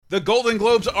The Golden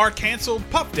Globes are canceled,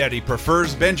 Puff Daddy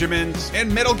prefers Benjamins,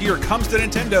 and Metal Gear comes to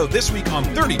Nintendo this week on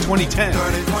 30-20-10. 30-20-10,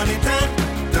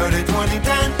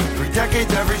 30-20-10. 3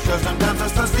 decades, every show, sometimes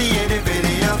associated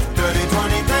video.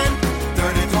 30-20-10,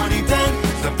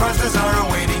 30-20-10. Surprises are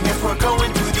awaiting if we're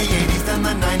going to the 80s and the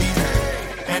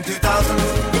 90s and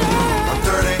 2000s. Yeah.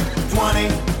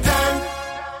 30-20-10.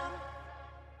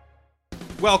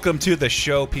 Welcome to the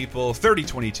show, people.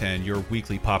 30-20-10, your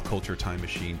weekly pop culture time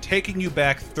machine, taking you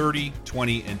back 30,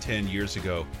 20, and 10 years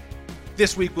ago.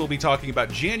 This week we'll be talking about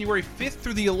January 5th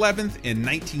through the 11th in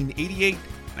 1988,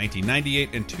 1998,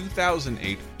 and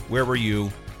 2008. Where were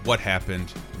you? What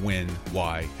happened? When?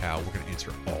 Why? How? We're going to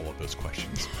answer all of those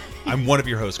questions. I'm one of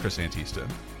your hosts, Chris Antista.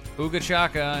 Ooga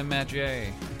Chaka, I'm Matt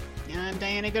J. I'm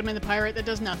Diana Goodman, the pirate that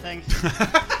does nothing.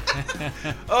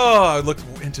 Oh, I looked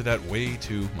into that way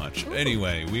too much. Ooh.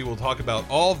 Anyway, we will talk about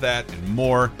all that and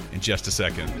more in just a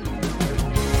second.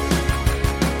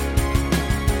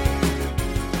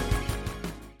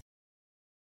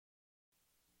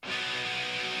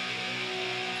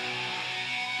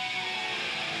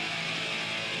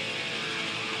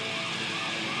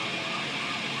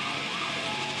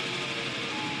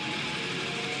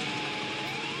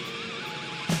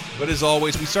 But as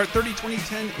always, we start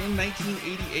 30-20-10 in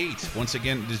 1988. Once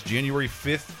again, it is January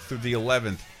 5th through the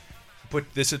 11th. To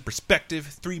put this in perspective,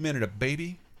 3 Minute a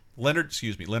Baby. Leonard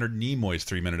Nimoy's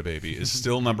 3 Minute a Baby is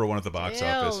still #1 at the box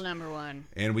office. Still #1.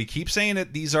 And we keep saying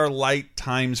it, these are light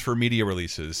times for media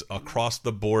releases. Across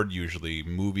the board, usually.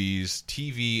 Movies,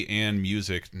 TV, and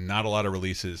music. Not a lot of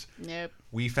releases. Nope.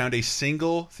 We found a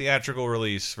single theatrical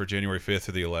release for January 5th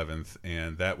through the 11th,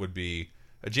 and that would be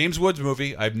a James Woods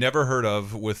movie I've never heard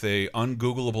of with a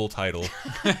ungoogleable title,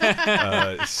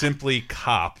 simply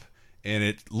Cop, and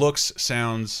it looks,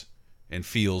 sounds, and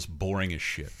feels boring as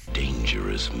shit.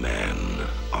 Dangerous man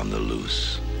on the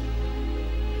loose.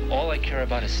 All I care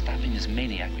about is stopping this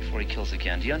maniac before he kills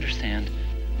again. Do you understand?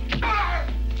 Come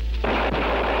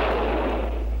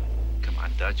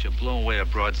on, Dutch. You're blowing away a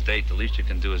broad state. The least you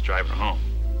can do is drive her home.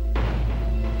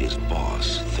 His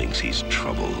boss thinks he's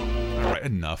trouble. All right,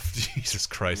 enough. Jesus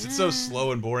Christ. It's so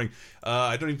slow and boring.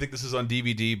 I don't even think this is on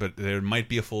DVD, but there might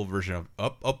be a full version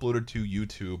of uploaded to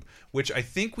YouTube, which I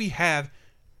think we have.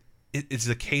 It's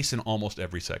the case in almost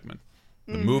every segment.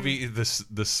 The movie,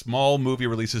 the small movie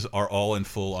releases are all in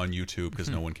full on YouTube because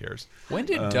no one cares. When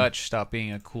did Dutch stop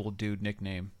being a cool dude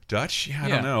nickname? Dutch? Yeah, I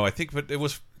don't know. I think, but it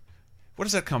was. What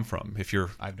does that come from?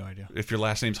 I have no idea. If your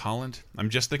last name's Holland, I'm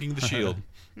just thinking The Shield.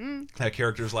 That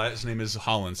character's last name is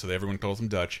Holland, so everyone calls him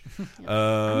Dutch.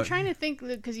 I'm trying to think,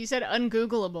 because you said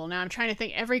ungoogleable. Now I'm trying to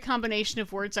think every combination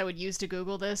of words I would use to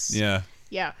Google this. Yeah.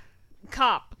 Yeah.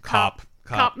 Cop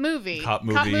movie.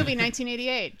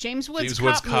 1988. James Woods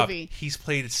cop movie. He's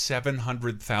played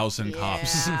 700,000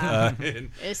 cops.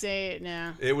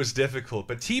 It was difficult,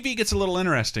 but TV gets a little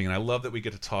interesting, and I love that we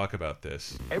get to talk about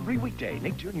this. Every weekday,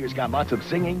 Nick Jr.'s got lots of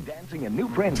singing, dancing, and new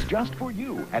friends just for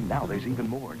you. And now there's even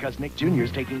more, because Nick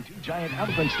Jr.'s taking 2 giant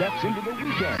elephant steps into the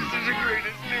weekend. This is the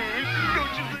greatest news. Don't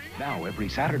you think? Now, every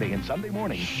Saturday and Sunday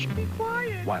morning, Shh, be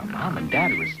quiet. While Mom and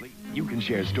Dad are asleep, you can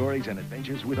share stories and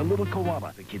adventures with a little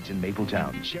koala, the kids in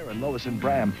Mapletown, Sharon, Lois, and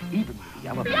Bram, even with the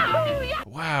elephant. Yahoo! Yahoo!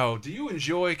 Wow, do you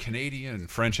enjoy Canadian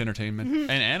and French entertainment? And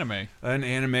anime.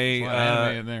 Anime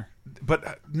in there.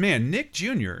 But, man, Nick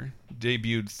Jr.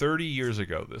 debuted 30 years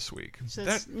ago this week. So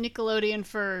it's Nickelodeon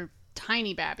for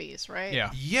tiny babbies, right?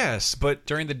 Yeah. Yes, but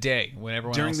during the day, when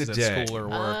everyone else is at school or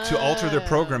work. To alter their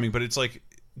programming, but it's like,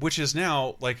 which is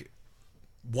now, like,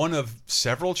 one of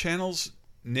several channels.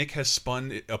 Nick has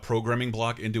spun a programming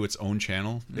block into its own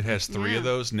channel. It has 3 of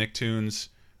those: Nicktoons,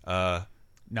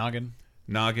 Noggin.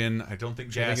 I don't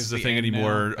think Jazz is the thing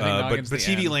anymore. But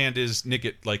TV Land is Nick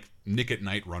at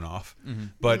Night runoff.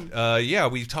 But yeah,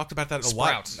 we've talked about that a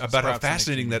lot, about how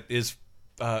fascinating that is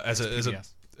as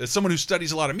someone who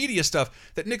studies a lot of media stuff.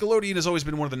 That Nickelodeon has always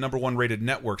been one of the #1 rated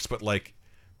networks, but like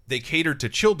they cater to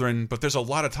children. But there's a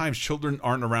lot of times children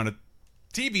aren't around a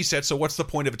TV set, so what's the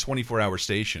point of a 24-hour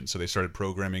station? So they started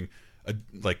programming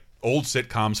like old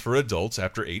sitcoms for adults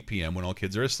after 8 p.m. when all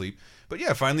kids are asleep. But yeah,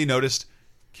 I finally noticed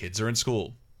kids are in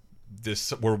school.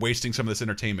 We're wasting some of this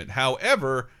entertainment.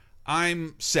 However,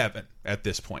 I'm 7 at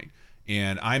this point,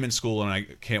 and I'm in school and I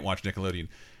can't watch Nickelodeon.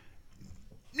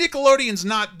 Nickelodeon's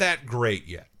not that great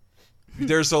yet.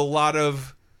 There's a lot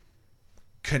of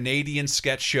Canadian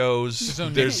sketch shows. There's no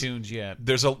Nicktoons yet.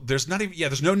 There's no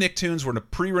Nicktoons. We're in a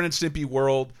pre-Ren and Stimpy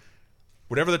world.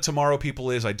 Whatever the Tomorrow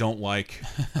People is, I don't like.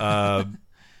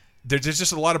 There's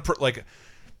just a lot of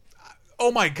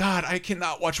oh my god, I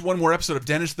cannot watch one more episode of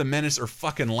Dennis the Menace or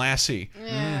fucking Lassie.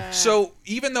 Yeah. So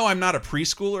even though I'm not a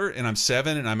preschooler and I'm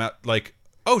 7 and I'm at like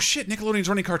oh shit, Nickelodeon's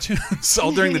running cartoons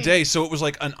all during the day, so it was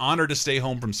like an honor to stay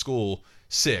home from school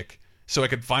sick so I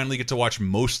could finally get to watch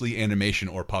mostly animation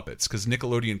or puppets, because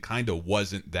Nickelodeon kind of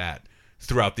wasn't that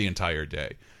throughout the entire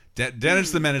day.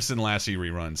 Dennis the Menace and Lassie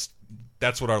reruns.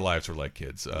 That's what our lives were like,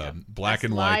 kids. Black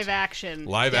and white. Live action.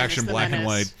 Live action, black and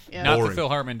white. Yeah. Not the Phil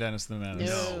Hartman Dennis the Menace.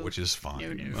 No, which is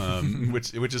fine.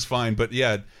 Which is fine. But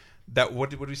yeah, that what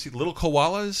did we see? Little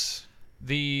Koalas?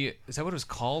 Is that what it was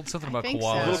called? Something about think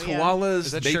koalas. so. Little Koalas,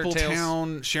 Is that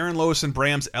Mapletown, Sharon Lois and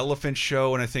Bram's Elephant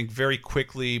Show, and I think very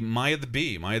quickly Maya the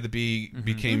Bee. Maya the Bee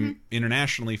became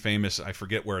internationally famous. I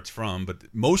forget where it's from, but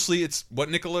mostly it's what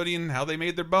Nickelodeon, how they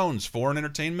made their bones. Foreign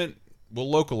entertainment, we'll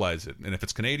localize it, and if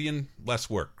it's Canadian, less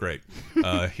work. Great.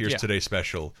 Here's today's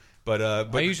special. But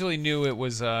I usually knew it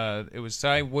was.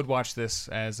 I would watch this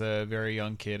as a very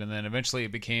young kid, and then eventually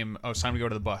it became, oh, it's time to go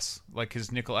to the bus. Like,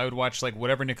 because I would watch like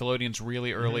whatever Nickelodeon's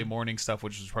really early morning stuff,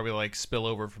 which was probably like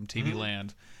spillover from TV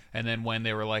Land. And then when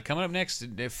they were like, coming up next,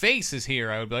 Face is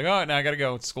here, I would be like, oh, no, I gotta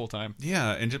go. It's school time.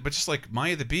 Yeah, but just like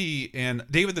Maya the Bee and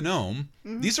David the Gnome,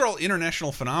 these are all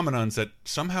international phenomenons that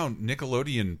somehow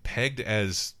Nickelodeon pegged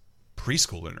as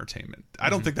preschool entertainment. I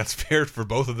don't think that's fair for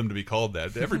both of them to be called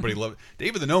that. Everybody loved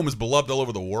David the Gnome is beloved all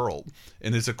over the world,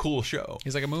 and it's a cool show.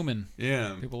 He's like a Moomin.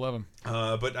 Yeah, people love him.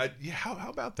 But how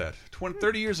about that?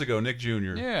 30 years ago, Nick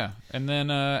Jr. Yeah, and then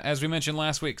as we mentioned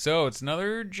last week, so it's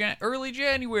another early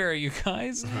January, you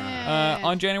guys.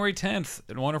 On January 10th,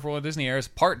 in Wonderful Walt Disney airs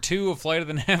Part 2 of Flight of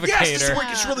the Navigator. Yes, this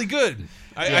work is really good.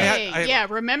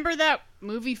 Remember that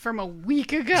movie from a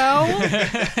week ago?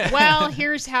 Well,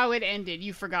 here's how it ended.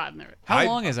 You've forgotten it. How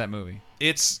long is that movie?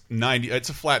 It's 90. It's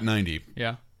a flat 90.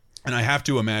 Yeah. And I have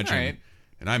to imagine,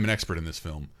 and I'm an expert in this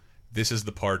film, this is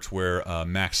the part where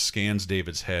Max scans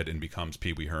David's head and becomes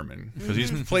Pee Wee Herman. Because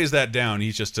he plays that down.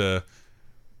 He's just a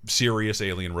serious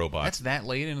alien robot. That's that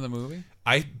late into the movie?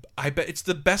 I bet it's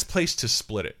the best place to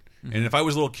split it. And if I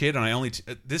was a little kid and I only...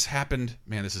 this happened...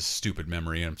 Man, this is a stupid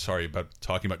memory. I'm sorry about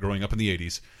talking about growing up in the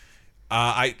 80s.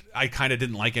 I kind of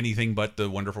didn't like anything but The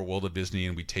Wonderful World of Disney,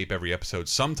 and we tape every episode.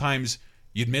 Sometimes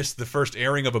you'd miss the first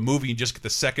airing of a movie and just get the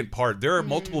second part. There are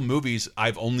multiple movies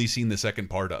I've only seen the second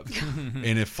part of.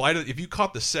 And if you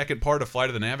caught the second part of Flight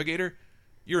of the Navigator,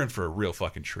 you're in for a real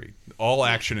fucking treat. All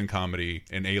action and comedy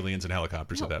and aliens and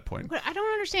helicopters at that point. What I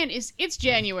don't understand is it's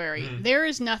January. There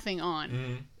is nothing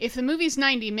on. If the movie's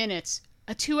 90 minutes,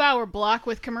 a 2-hour block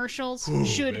with commercials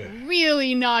should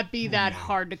really not be that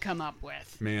hard to come up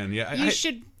with. Man, yeah. You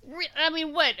should... I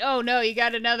mean, what? Oh, no, you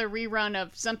got another rerun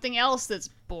of something else that's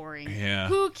boring. Yeah.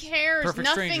 Who cares? Perfect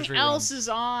Nothing Strangers else is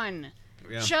on.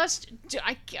 Yeah.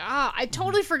 I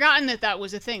totally forgotten that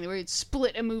was a thing. Where you'd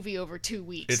split a movie over 2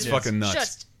 weeks. It's fucking nuts.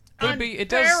 Just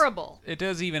unbearable. It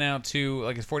does even out to,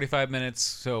 like, it's 45 minutes,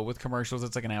 so with commercials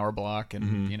it's like an hour block,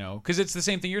 and you know, because it's the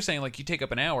same thing you're saying, like, you take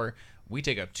up an hour, we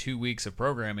take up 2 weeks of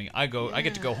programming. I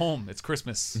get to go home. It's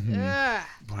Christmas.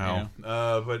 Wow.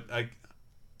 But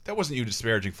that wasn't you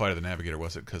disparaging Flight of the Navigator,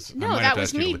 was it? Because no, that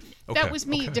was me. That was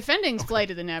me defending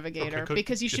Flight of the Navigator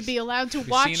because you should be allowed to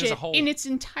watch it in its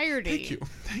entirety.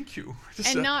 Thank you.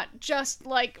 And not just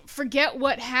like forget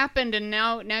what happened and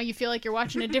now you feel like you're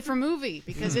watching a different movie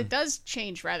because it does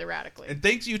change rather radically. And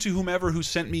thanks you to whomever who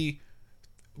sent me.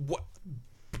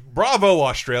 Bravo,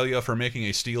 Australia, for making a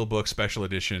Steelbook special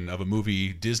edition of a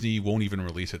movie Disney won't even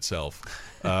release itself.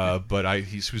 But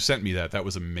who sent me that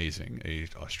was amazing. A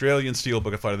Australian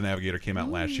Steelbook of Flight of the Navigator came out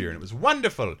last year, and it was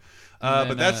wonderful.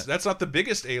 But that's not the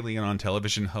biggest alien on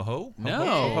television.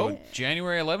 No.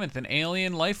 January 11th, an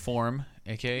alien life form,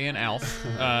 aka an ALF,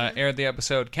 aired the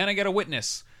episode "Can I Get a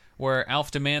Witness?", where Alf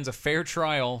demands a fair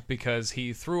trial because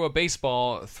he threw a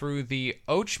baseball through the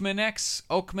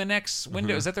Oakmanex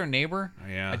window. Is that their neighbor?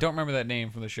 Yeah. I don't remember that name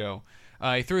from the show.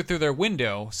 He threw it through their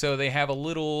window, so they have a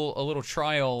little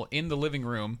trial in the living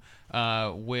room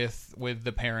with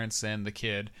the parents and the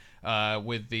kid,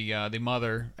 with the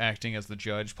mother acting as the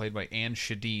judge, played by Anne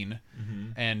Shadeen,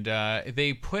 and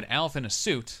they put Alf in a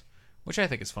suit, which I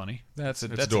think is funny. That's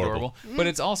adorable. But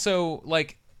it's also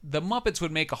like, the Muppets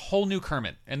would make a whole new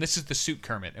Kermit, and this is the suit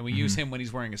Kermit, and we use him when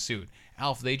he's wearing a suit.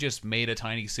 Alf, they just made a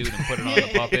tiny suit and put it on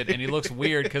the puppet, and he looks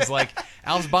weird because, like,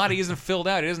 Alf's body isn't filled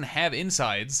out; he doesn't have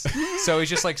insides, so he's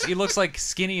just like, he looks like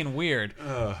skinny and weird.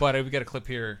 But we got a clip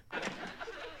here. Can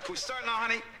we start now,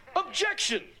 honey?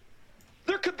 Objection!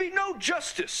 There could be no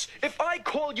justice if I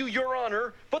call you Your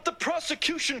Honor, but the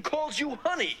prosecution calls you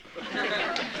honey.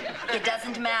 It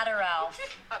doesn't matter, Alf.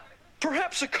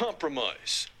 Perhaps a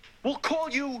compromise. We'll call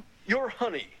you Your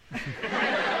Honey.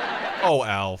 Oh,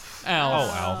 Alf. Alf.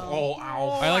 Oh, Alf. Oh,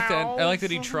 Alf. I like that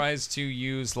he tries to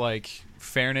use, like,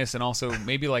 fairness and also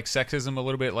maybe like sexism a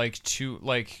little bit,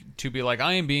 to be like,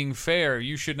 I am being fair,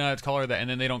 you should not call her that, and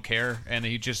then they don't care, and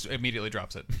he just immediately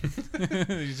drops it.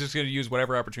 He's just going to use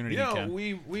whatever opportunity he can.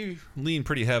 We lean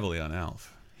pretty heavily on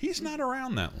Alf. He's not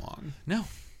around that long. No.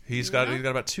 He's got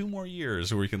about 2 more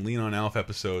years where we can lean on Alf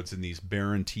episodes in these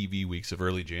barren TV weeks of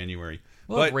early January.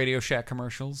 We'll have Radio Shack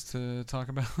commercials to talk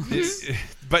about.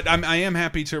 But I am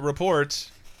happy to report,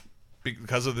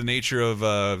 because of the nature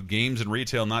of games and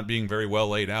retail not being very well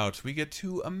laid out, we get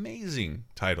 2 amazing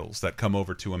titles that come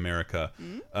over to America.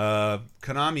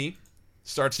 Konami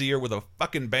starts the year with a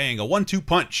fucking bang, a 1-2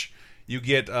 punch. You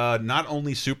get not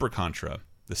only Super Contra,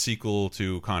 the sequel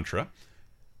to Contra,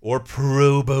 or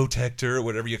Probotector,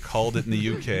 whatever you called it in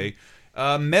the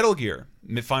UK. Metal Gear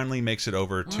finally makes it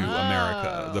over to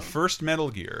America. The first Metal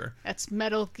Gear. That's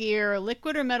Metal Gear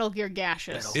Liquid or Metal Gear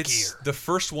Gaseous? It's the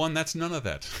first one. That's none of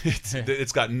that.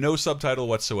 It's got no subtitle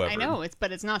whatsoever. I know,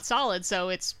 but it's not solid, so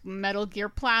it's Metal Gear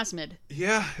Plasmid.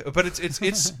 Yeah, but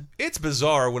it's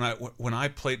bizarre when I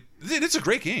played. It's a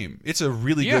great game. It's a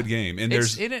really good game, and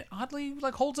it oddly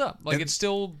holds up. It's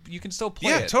still, you can still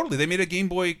play it. Yeah, totally. They made a Game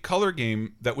Boy Color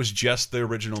game that was just the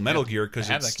original Metal Gear because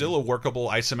it's still a workable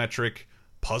isometric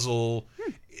puzzle.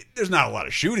 There's not a lot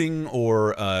of shooting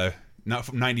or not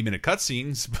 90-minute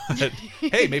cutscenes, but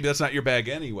hey, maybe that's not your bag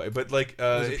anyway. But it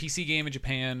was a PC game in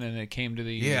Japan, and it came to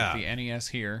the NES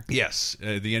here. Yes,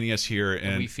 the NES here,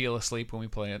 and we feel asleep when we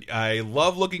play it. I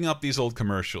love looking up these old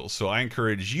commercials, so I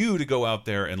encourage you to go out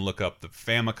there and look up the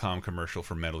Famicom commercial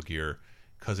for Metal Gear,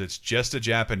 because it's just a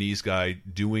Japanese guy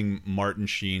doing Martin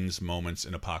Sheen's moments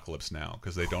in Apocalypse Now,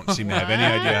 because they don't seem to have any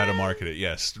idea how to market it.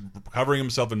 Yes, covering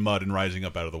himself in mud and rising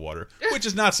up out of the water, which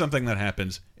is not something that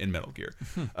happens in Metal Gear.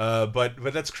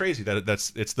 But that's crazy.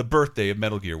 It's the birthday of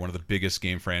Metal Gear, one of the biggest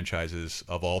game franchises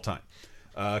of all time.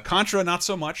 Contra, not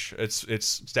so much. Its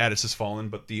status has fallen,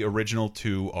 but the original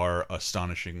 2 are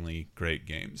astonishingly great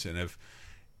games, and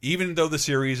even though the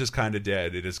series is kind of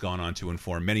dead, it has gone on to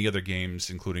inform many other games,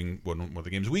 including one of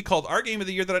the games we called our game of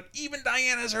the year that even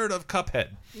Diane has heard of, Cuphead.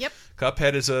 Yep.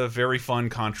 Cuphead is a very fun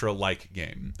Contra-like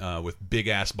game with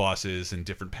big-ass bosses and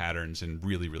different patterns, and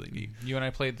really, really neat. You and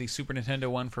I played the Super Nintendo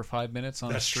one for 5 minutes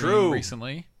on a stream true.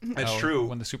 Recently. That's true.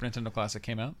 When the Super Nintendo Classic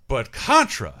came out. But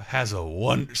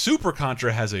Super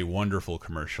Contra has a wonderful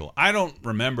commercial. I don't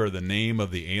remember the name of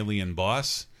the alien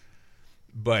boss,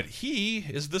 but he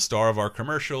is the star of our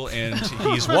commercial, and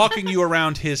he's walking you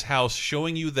around his house,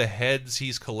 showing you the heads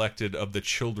he's collected of the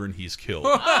children he's killed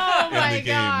in the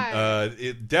game.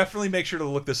 It definitely make sure to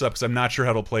look this up, because I'm not sure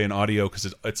how to play in audio,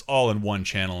 because it's all in one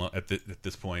channel at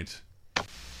this point.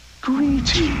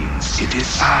 Greetings, it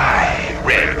is I,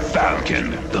 Red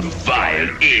Falcon, the vile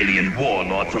alien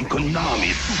warlord from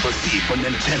Konami Super C for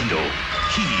Nintendo.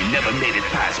 He never made it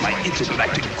past my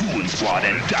intergalactic goon squad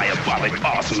and diabolic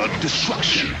arsenal of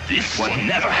destruction. This one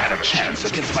never had a chance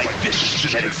against my vicious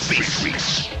genetic space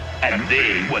freaks. And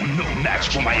they were no match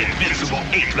for my invincible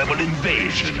 8th-level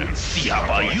invasion. See how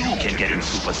far you can get in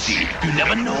Super C. You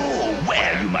never know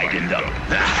where you might end up.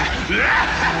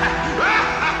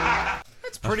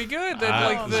 That's pretty good. The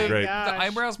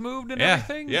eyebrows moved and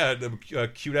everything. Yeah, the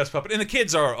cute-ass puppet. And the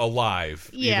kids are alive,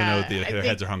 even though their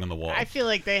heads are hung on the wall. I feel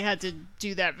like they had to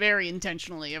do that very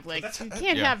intentionally, of you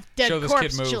can't have dead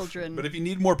corpse children. But if you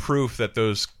need more proof that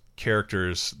those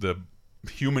characters, the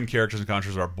human characters in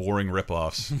Contras, are boring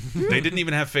ripoffs, they didn't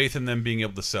even have faith in them being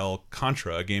able to sell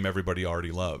Contra, a game everybody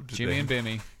already loved. Jimmy and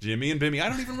Bimmy. I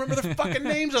don't even remember their fucking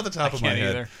names off the top of my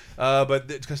head.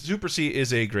 But Super C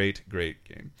is a great, great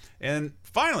game. And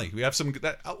finally, we have some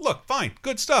look, fine,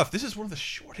 good stuff. This is one of the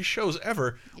shortest shows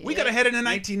ever. Yeah. We got to head into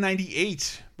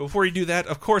 1998. Before you do that,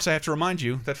 of course, I have to remind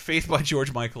you that Faith by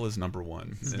George Michael is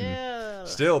 #1.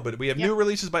 Still, but we have new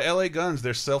releases by LA Guns,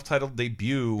 their self-titled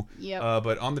debut.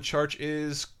 But on the chart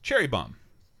is Cherry Bomb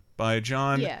by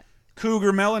John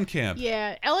Cougar Mellencamp.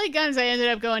 Yeah, LA Guns, I ended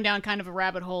up going down kind of a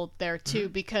rabbit hole there, too,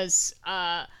 because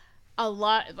LA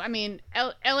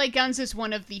Guns is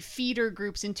one of the feeder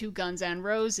groups into Guns N'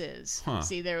 Roses.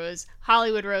 See, there was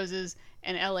Hollywood Roses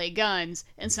and LA Guns,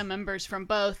 and some members from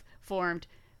both formed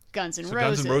Guns N'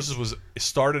 Roses. Guns N' Roses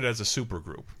started as a super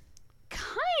group.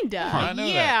 Kinda,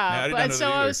 yeah. But so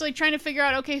I was trying to figure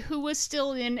out, okay, who was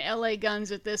still in LA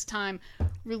Guns at this time,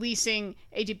 releasing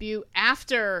a debut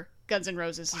after Guns N'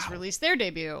 Roses has released their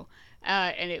debut.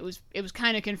 And it was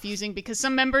kind of confusing, because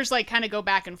some members kind of go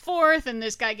back and forth, and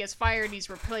this guy gets fired and he's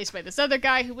replaced by this other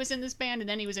guy who was in this band, and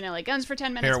then he was in LA Guns for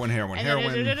 10 minutes. Heroin.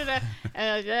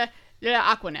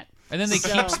 Aquanet. And then they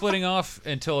keep splitting off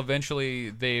until eventually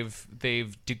they've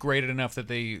degraded enough that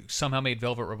they somehow made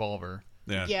Velvet Revolver.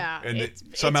 Yeah. And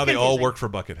somehow they all work for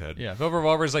Buckethead. Yeah, Velvet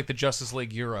Revolver is like the Justice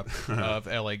League Europe of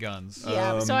LA Guns.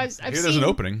 Yeah, so I've there's an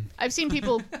opening. I've seen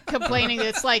people complaining that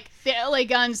it's like the LA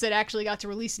Guns that actually got to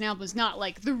release an album was not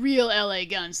like the real LA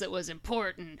Guns that was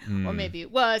important, or maybe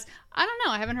it was. I don't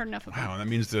know. I haven't heard enough of it. Wow, that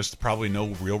means there's probably no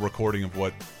real recording of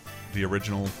what the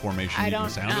original formation even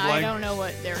sounded like. I don't know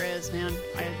what there is, man.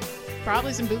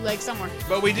 Probably some bootleg somewhere.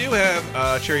 But we do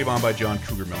have Cherry Bomb by John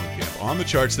Cougar Mellencamp on the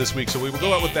charts this week, so we will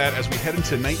go out with that as we head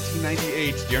into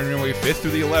 1998, January 5th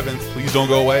through the 11th. Please don't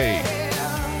go away.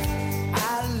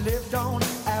 I lived on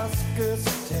outskirts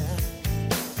of town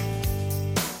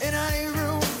in a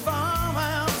eight-room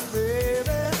farmhouse, baby,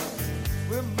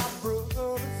 with my brothers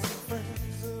and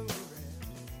friends around.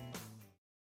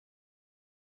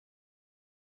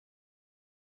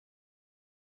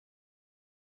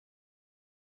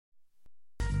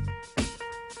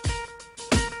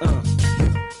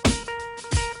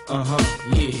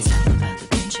 Yeah. About the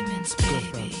Benjamins,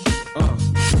 baby.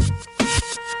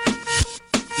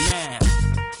 Now,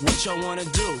 what y'all wanna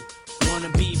do? Wanna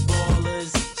be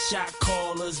ballers, shot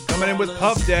callers, Coming in with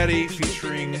Puff Daddy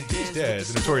featuring, he's dead,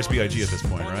 the Notorious B.I.G. at this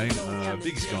point, right?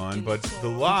 Biggie's gone, but the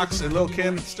Lox and Lil'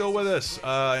 Kim still with us.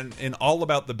 And All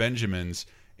About the Benjamins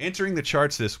entering the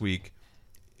charts this week.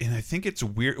 And I think it's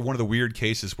weird, one of the weird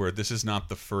cases where this is not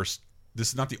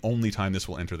the only time this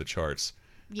will enter the charts.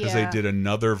 Because they did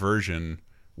another version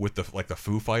with the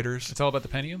Foo Fighters. It's All About the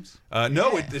Pentiums?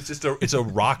 No, it's just a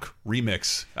rock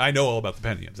remix. I know All About the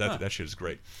Pentiums. That shit is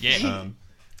great. Yeah.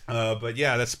 But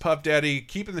yeah, that's Puff Daddy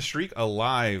keeping the streak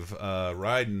alive,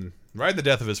 riding the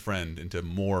death of his friend into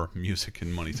more music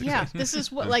and money success. Yeah, this is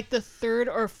what like the third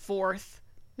or fourth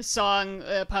song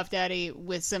Puff Daddy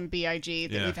with some B.I.G.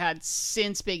 that we've had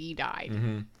since Biggie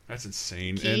died. That's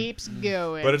insane. Keeps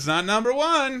going. But it's not number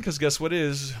one, because guess what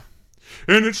is?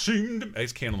 And it seemed...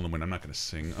 It's Candle in the Wind. I'm not going to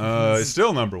sing. It's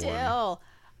still number one.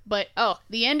 But,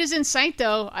 the end is in sight,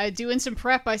 though. Doing some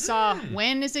prep, I saw,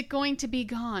 when is it going to be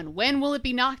gone? When will it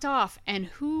be knocked off? And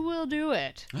who will do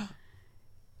it?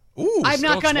 Ooh, I'm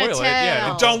not going to tell.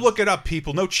 Yeah, don't look it up,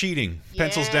 people. No cheating.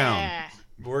 Pencils down.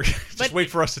 Just wait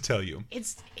for us to tell you.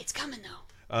 It's coming,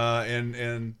 though.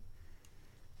 And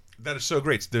that is so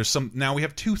great. Now we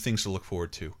have two things to look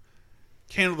forward to.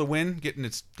 Candle the Wind getting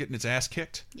its ass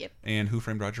kicked. Yep. And Who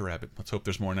Framed Roger Rabbit. Let's hope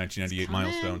there's more 1998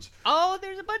 milestones. Oh,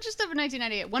 there's a bunch of stuff in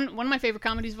 1998. One of my favorite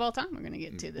comedies of all time we're going to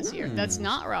get into this year. That's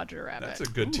not Roger Rabbit. That's a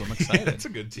good tease. I'm excited. That's a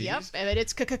good tease. Yep, but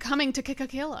it's coming to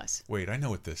kill us. Wait, I know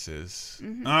what this is.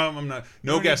 I'm not.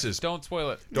 No guesses. Don't spoil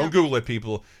it. Don't Google it,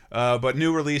 people. But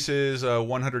new releases,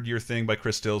 100-year thing by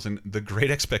Chris Stills and the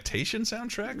Great Expectation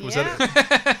soundtrack. Was that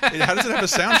it? How does it have a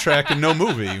soundtrack and no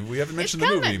movie? We haven't mentioned the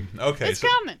movie. Okay, it's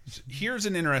coming. Here's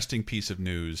an interesting piece of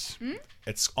news.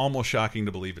 It's almost shocking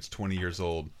to believe it's 20 years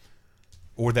old,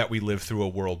 or that we lived through a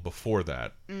world before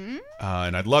that. And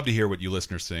I'd love to hear what you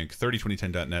listeners think.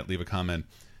 302010.net, leave a comment.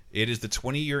 It is the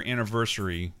 20-year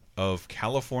anniversary of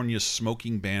California's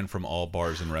smoking ban from all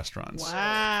bars and restaurants.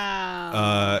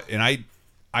 Wow. And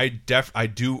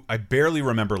I barely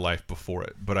remember life before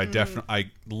it, but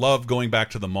I love going back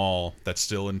to the mall that's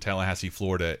still in Tallahassee,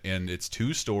 Florida, and it's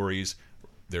 2 stories.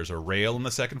 There's a rail on the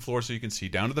 2nd floor so you can see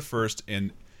down to the 1st,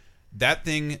 and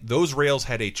those rails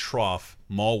had a trough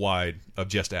mall wide of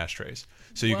just ashtrays,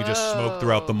 so you could just smoke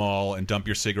throughout the mall and dump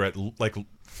your cigarette, like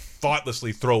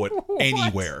thoughtlessly throw it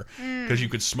anywhere, because you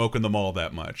could smoke in the mall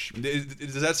that much.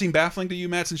 Does that seem baffling to you,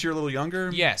 Matt, since you're a little younger?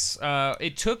 Yes.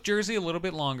 It took Jersey a little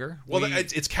bit longer. Well,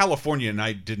 it's California, and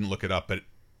I didn't look it up, but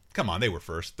come on, they were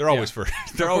first. They're always first.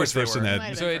 They're always first in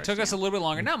that. So it took us a little bit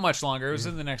longer. Not much longer. It was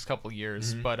in the next couple of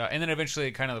years, but and then eventually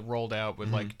it kind of rolled out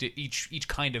with like each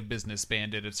kind of business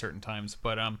banned it at certain times.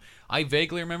 But I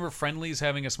vaguely remember Friendly's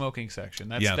having a smoking section.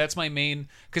 That's my main,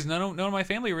 because none of my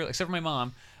family really, except for my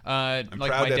mom. I'm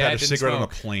like proud my that dad I had a cigarette smoke. on a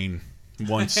plane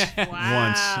once,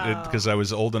 Wow. because I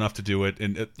was old enough to do it.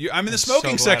 And I'm in the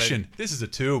smoking section. This is a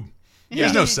tube.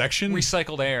 There's no section.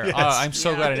 Recycled air. Yes. I'm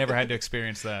so glad I never had to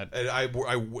experience that. And I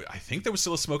think there was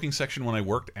still a smoking section when I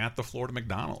worked at the Florida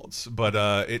McDonald's, but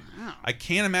I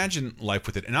can't imagine life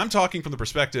with it. And I'm talking from the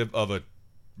perspective of a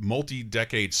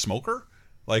multi-decade smoker.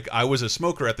 Like, I was a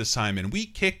smoker at this time, and we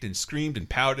kicked and screamed and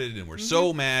pouted and were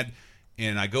so mad.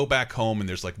 And I go back home, and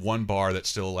there's like one bar that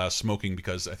still allows smoking,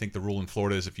 because I think the rule in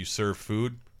Florida is if you serve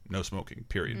food, no smoking,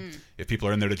 period. If people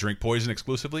are in there to drink poison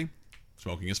exclusively,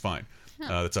 smoking is fine.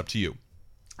 That's up to you.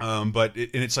 But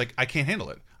it's like, I can't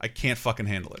handle it. I can't fucking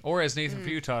handle it. Or as Nathan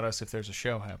Few taught us, if there's a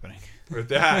show happening.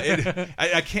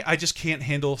 I just can't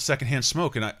handle secondhand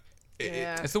smoke. And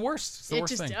It's the worst. It's the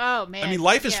worst thing. Oh man! I mean,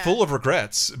 life is full of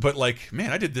regrets, but like,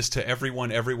 man, I did this to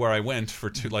everyone everywhere I went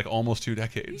for almost 2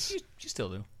 decades. You still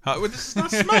do. This is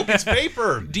not smoke; it's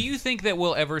vapor. Do you think that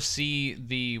we'll ever see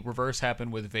the reverse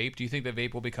happen with vape? Do you think that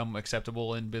vape will become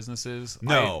acceptable in businesses?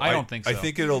 No, I don't think so. I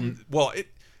think it'll. Well,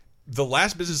 the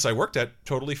last business I worked at,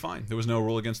 totally fine. There was no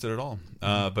rule against it at all.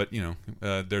 But you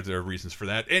know, there are reasons for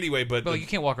that. Anyway, but you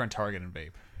can't walk around Target and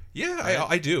vape. Yeah, right?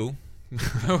 I do.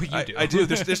 Oh, you do. I do.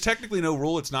 There's technically no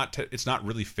rule. It's not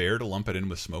really fair to lump it in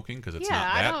with smoking because it's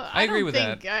not that. I agree with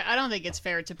that. I don't think it's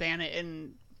fair to ban it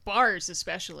in bars,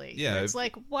 especially. Yeah, it's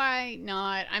like, why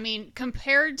not? I mean,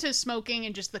 compared to smoking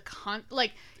and just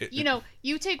the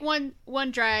you take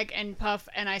one drag and puff,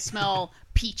 and I smell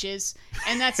peaches,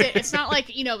 and that's it. It's not like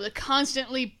the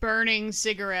constantly burning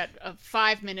cigarette of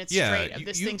 5 minutes straight of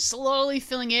this thing slowly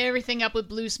filling everything up with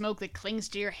blue smoke that clings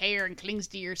to your hair and clings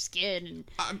to your skin.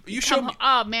 And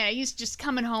oh man, I used just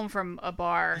coming home from a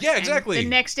bar. Yeah, exactly. And the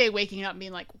next day waking up and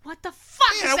being like, what the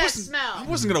fuck is that smell? I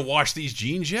wasn't gonna wash these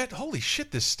jeans yet. Holy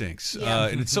shit, this stinks.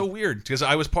 And it's so weird because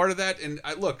I was part of that. And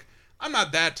I'm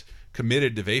not that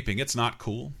committed to vaping. It's not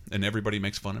cool, and everybody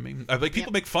makes fun of me.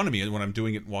 People make fun of me when I'm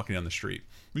doing it walking down the street.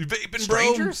 You vaping,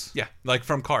 strangers? Bro? Yeah, like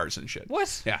from cars and shit.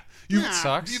 What? Yeah,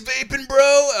 sucks. You vaping,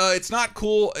 bro? It's not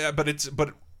cool,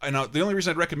 but I know the only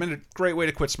reason I'd recommend it. Great way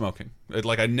to quit smoking.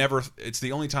 It's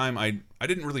the only time I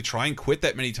didn't really try and quit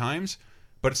that many times,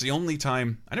 but it's the only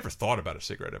time I never thought about a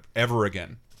cigarette ever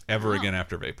again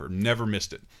after vapor. Never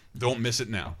missed it. Don't miss it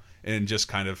now, and just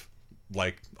kind of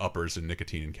like uppers and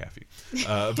nicotine and caffeine.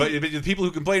 But the people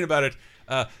who complain about it,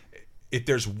 if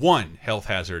there's one health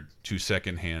hazard to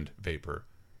secondhand vapor,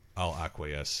 I'll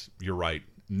acquiesce. You're right.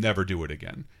 Never do it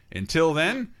again. Until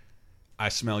then, I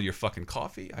smell your fucking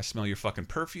coffee. I smell your fucking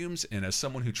perfumes. And as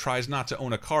someone who tries not to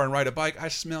own a car and ride a bike, I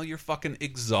smell your fucking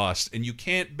exhaust. And you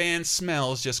can't ban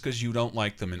smells just because you don't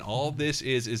like them. And all this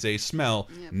is a smell,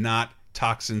 not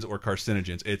toxins or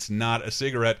carcinogens. It's not a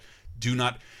cigarette. Do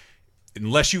not...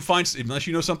 Unless you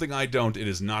know something I don't, it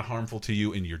is not harmful to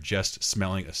you, and you're just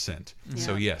smelling a scent. Yeah.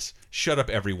 So yes, shut up,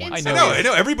 everyone. I know.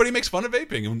 Everybody makes fun of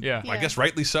vaping, and I guess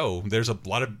rightly so. There's a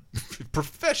lot of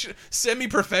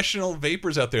semi-professional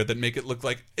vapors out there that make it look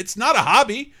like it's not a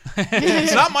hobby.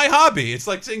 It's not my hobby. It's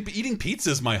like saying eating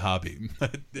pizza is my hobby.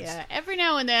 Every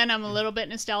now and then I'm a little bit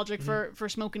nostalgic for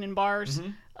smoking in bars,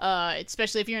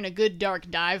 especially if you're in a good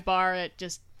dark dive bar. It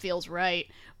just feels right.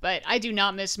 But I do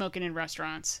not miss smoking in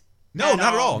restaurants. No,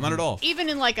 not at all. Not at all. Even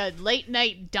in like a late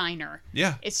night diner.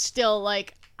 Yeah. It's still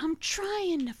like, I'm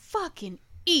trying to fucking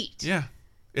eat. Yeah.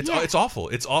 It's awful.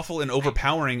 It's awful and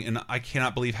overpowering, and I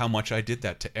cannot believe how much I did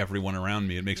that to everyone around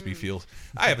me. It makes me feel...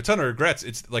 I have a ton of regrets.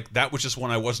 It's like that was just one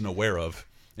I wasn't aware of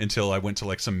until I went to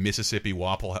like some Mississippi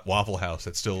Waffle House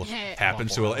that still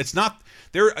happens to... It's not...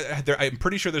 I'm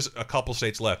pretty sure there's a couple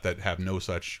states left that have no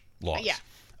such laws. Yeah.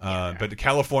 But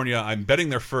California, I'm betting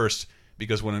they're first...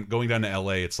 Because when I'm going down to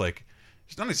LA, it's like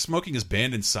it's not only smoking is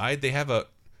banned inside. They have a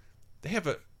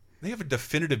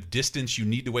definitive distance you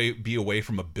need to be away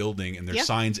from a building, and there's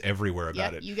signs everywhere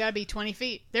about it. You got to be 20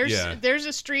 feet. There's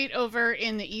a street over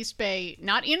in the East Bay,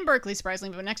 not in Berkeley,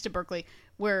 surprisingly, but next to Berkeley,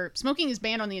 where smoking is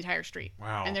banned on the entire street.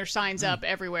 Wow. And there's signs up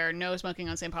everywhere, no smoking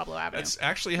on San Pablo Avenue. That's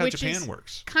actually how Japan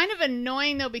works. Kind of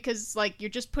annoying, though, because like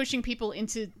you're just pushing people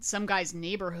into some guy's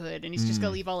neighborhood, and he's just going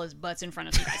to leave all his butts in front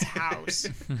of some guy's house.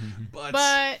 Butts.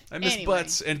 But I miss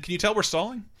butts. And can you tell we're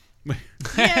stalling?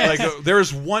 Yes. Like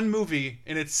there's one movie,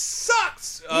 and it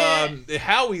sucks.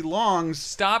 Howie Long's...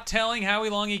 Stop telling Howie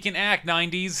Long he can act,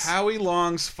 90s. Howie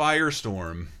Long's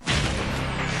Firestorm.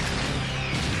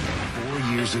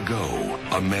 4 years ago,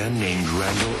 a man named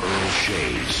Randall Earl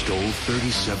Shea stole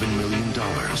 $37 million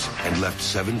and left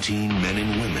 17 men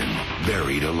and women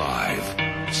buried alive.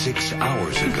 6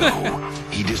 hours ago,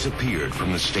 he disappeared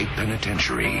from the state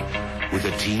penitentiary with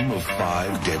a team of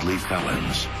 5 deadly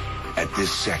felons. At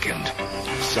this second,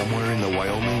 somewhere in the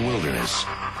Wyoming wilderness,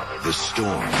 the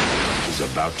storm is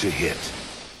about to hit.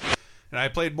 And I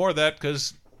played more of that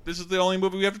because this is the only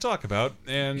movie we have to talk about.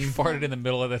 And you farted in the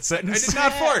middle of that sentence. I did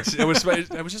not fart.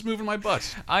 I was just moving my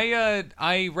butt.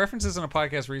 I referenced this on a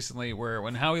podcast recently where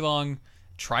when Howie Long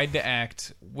tried to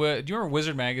act, do you remember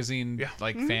Wizard Magazine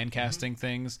fan casting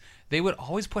things? They would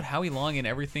always put Howie Long in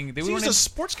everything. He was a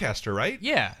sportscaster, right?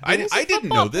 Yeah. I didn't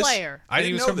know this. Player. I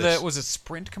didn't know this. Was it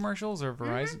Sprint commercials or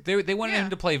Verizon? They wanted him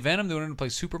to play Venom. They wanted him to play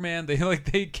Superman.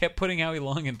 They kept putting Howie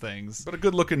Long in things. But a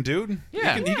good-looking dude.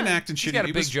 Yeah. He can act and shit. He's got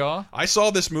a big jaw. I saw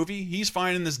this movie. He's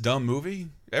fine in this dumb movie.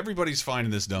 Everybody's fine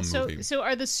in this dumb movie. So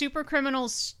are the super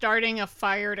criminals starting a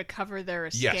fire to cover their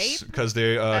escape? Yes, because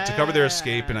they to cover their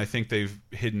escape, and I think they've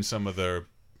hidden some of their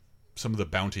the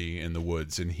bounty in the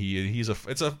woods, and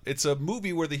it's a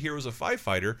movie where the hero's a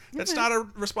firefighter. That's not a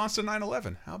response to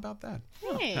 9/11. How about that?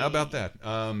 Hey. How about that?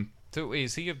 So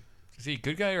is he a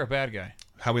good guy or a bad guy?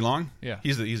 Howie Long? Yeah.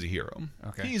 He's the hero.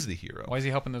 Okay. He's the hero. Why is he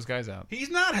helping those guys out?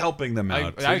 He's not helping them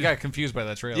out. I got confused by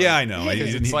that trailer. Yeah, I know.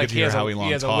 It's like he has a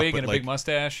wig and a big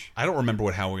mustache. I don't remember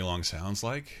what Howie Long sounds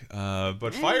like.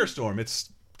 But Firestorm, it's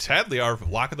sadly our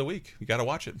lock of the week. You got to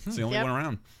watch it. It's the only one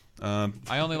around.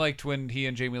 I only liked when he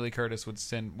and Jamie Lee Curtis would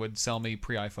sell me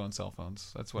pre-iPhone cell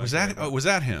phones. That's what was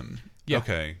that him? Yeah.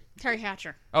 Okay. Terry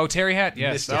Hatcher. Oh, Terry Hatcher.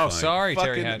 Yes. Mystifying. Oh, sorry,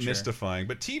 Terry Hatcher. Mystifying.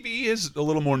 But TV is a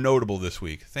little more notable this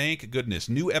week. Thank goodness.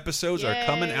 New episodes are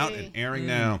coming out and airing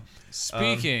now.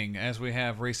 Speaking, as we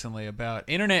have recently, about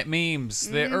internet memes,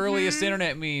 the earliest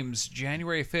internet memes,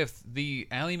 January 5th, the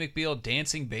Ally McBeal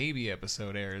Dancing Baby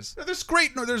episode airs. There's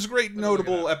great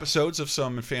notable episodes of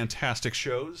some fantastic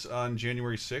shows on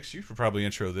January 6th. You should probably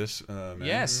intro this, man.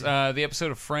 Yes, the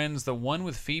episode of Friends, the one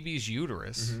with Phoebe's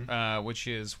uterus, which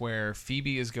is where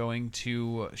Phoebe is going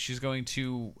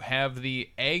to have the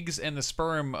eggs and the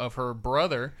sperm of her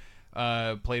brother,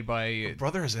 played by... Her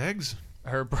brother has eggs?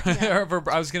 Her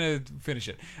brother, I was gonna finish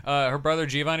it. Her brother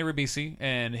Giovanni Ribisi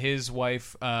and his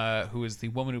wife, who is the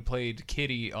woman who played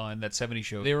Kitty on that '70s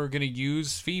show, they were gonna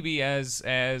use Phoebe as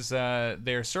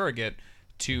their surrogate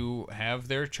to have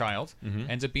their child.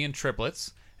 Ends up being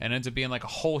triplets, and ends up being like a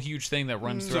whole huge thing that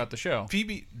runs throughout the show.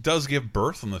 Phoebe does give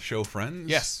birth on the show Friends.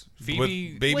 Yes, Phoebe.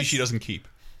 With baby she doesn't keep.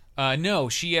 No,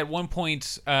 she at one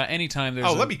point, anytime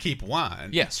there's let me keep one.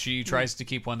 Yes, she tries to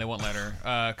keep one. They won't let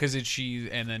her because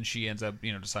and then she ends up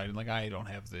deciding like I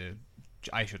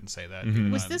shouldn't say that.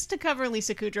 Was this to cover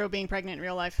Lisa Kudrow being pregnant in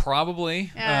real life?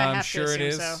 Probably. I'm sure it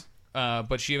is. So.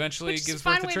 But she eventually gives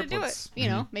birth to triplets. To do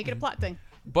it. Make it a plot thing.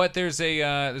 But there's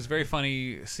a very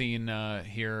funny scene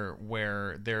here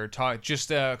where they're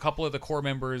just a couple of the core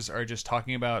members are just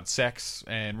talking about sex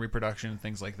and reproduction and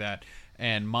things like that.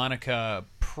 And Monica,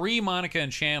 pre-Monica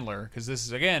and Chandler, because this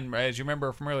is, again, as you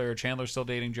remember from earlier, Chandler's still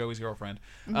dating Joey's girlfriend.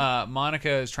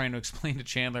 Monica is trying to explain to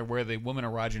Chandler where the woman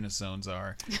erogenous zones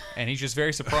are, and he's just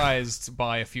very surprised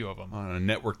by a few of them. On a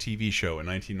network TV show in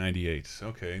 1998.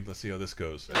 Okay, let's see how this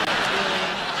goes.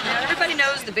 Now, everybody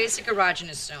knows the basic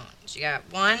erogenous zones. You got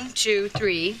 1, 2,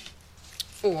 3,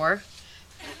 4,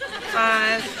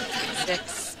 5,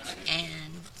 6,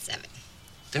 and 7.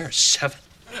 There are 7.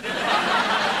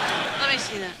 Let me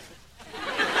see that.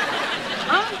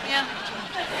 Oh, yeah.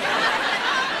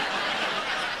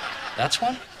 That's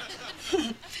one?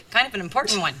 Kind of an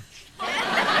important one.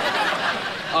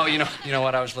 Oh, you know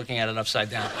what? I was looking at it upside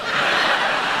down.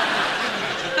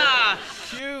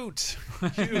 Cute.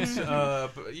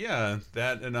 But yeah,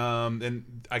 that and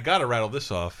I gotta rattle this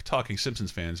off. Talking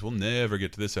Simpsons fans, we'll never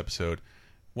get to this episode.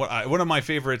 One of my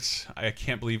favorites. I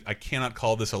cannot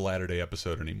call this a latter day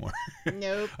episode anymore.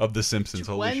 Nope. Of The Simpsons.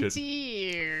 Holy shit. 20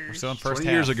 years. We're still in first 20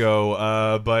 half. years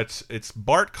ago. But it's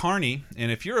Bart Carney,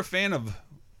 and if you're a fan of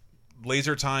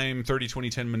Laser Time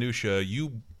 30-2010 minutia,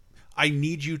 I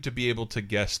need you to be able to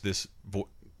guess this.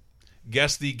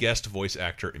 Guess the guest voice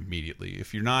actor immediately.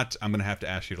 If you're not, I'm going to have to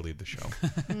ask you to leave the show.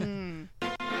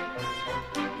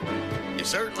 You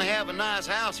certainly have a nice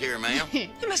house here, ma'am.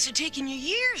 It must have taken you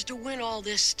years to win all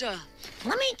this stuff.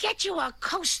 Let me get you a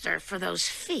coaster for those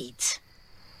feet.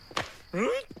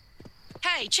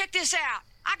 Hey, check this out.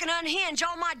 I can unhinge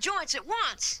all my joints at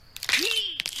once.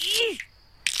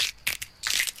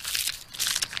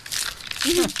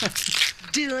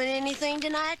 Doing anything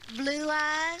tonight, Blue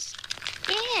Eyes?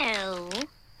 Ew.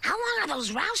 How long are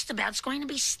those roustabouts going to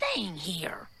be staying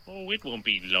here? Oh, it won't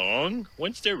be long.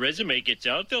 Once their resume gets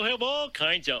out, they'll have all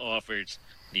kinds of offers.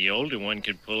 The older one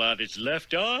can pull out his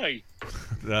left eye.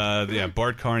 Yeah,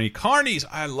 Bart Carney. Carnies!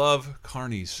 I love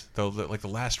Carnies. Though, like the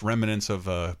last remnants of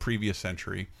a previous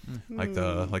century.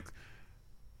 Like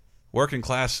working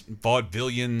class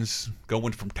vaudevillians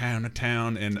going from town to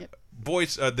town. And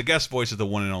the guest voice is the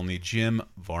one and only Jim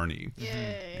Varney.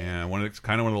 Yay. And it's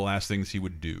kind of one of the last things he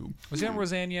would do. Was he on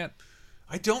Roseanne yet?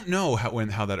 I don't know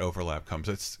how that overlap comes.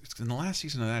 It's in the last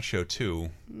season of that show too.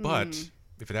 But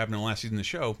if it happened in the last season of the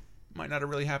show, it might not have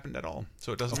really happened at all.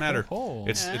 So it doesn't matter.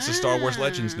 It's the Star Wars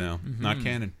Legends now, not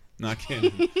canon. Not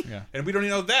canon. Yeah. And we don't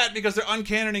even know that because they're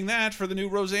uncanoning that for the new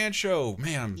Roseanne show.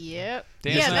 Man. Yep.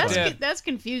 Dan's that's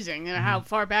confusing. How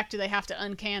far back do they have to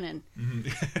uncanon?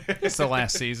 It's the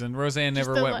last season. Roseanne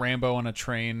never went Rambo on a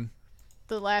train.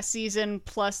 the last season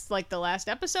plus like the last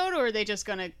episode, or are they just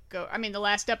gonna go? I mean, the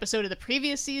last episode of the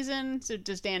previous season. So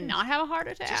does Dan not have a heart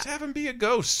attack? Just have him be a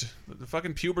ghost, the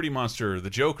fucking puberty monster, the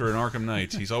Joker in Arkham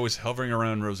Knight. He's always hovering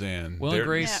around Roseanne. Will and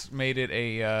Grace made it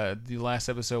a. The last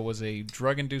episode was a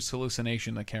drug-induced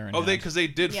hallucination that Karen. Oh, because they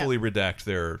did fully redact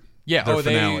their. Yeah, their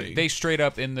finale. They straight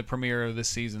up in the premiere of this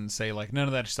season say like none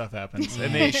of that stuff happens,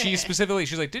 and she's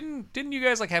like, didn't you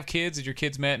guys like have kids? Did your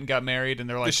kids met and got married? And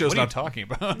they're like, what are you talking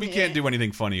about? We can't do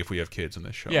anything funny if we have kids in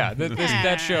this show. Yeah,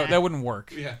 that show that wouldn't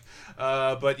work. Yeah,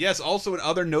 but yes, also in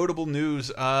other notable news,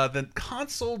 the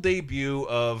console debut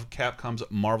of Capcom's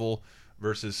Marvel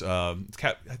versus I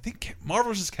think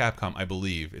Marvel versus Capcom. I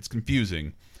believe it's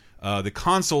confusing. The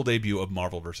console debut of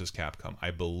Marvel vs. Capcom, I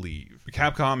believe.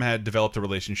 Capcom had developed a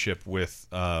relationship with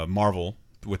Marvel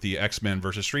with the X-Men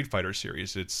vs. Street Fighter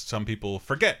series. Some people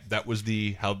forget that was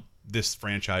how this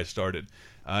franchise started.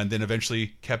 And then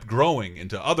eventually kept growing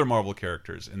into other Marvel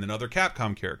characters and then other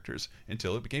Capcom characters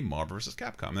until it became Marvel vs.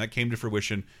 Capcom. And that came to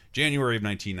fruition January of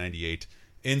 1998.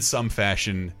 In some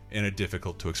fashion, in a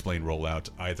difficult-to-explain rollout,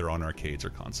 either on arcades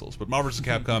or consoles. But Marvel vs.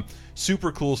 Capcom,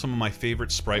 super cool. Some of my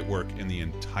favorite sprite work in the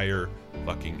entire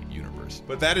fucking universe.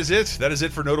 But that is it. That is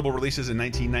it for notable releases in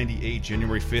 1998,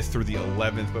 January 5th through the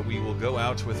 11th. But we will go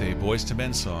out with a Boyz II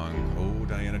Men song. Oh,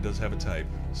 Diana does have a type.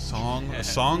 A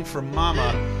song for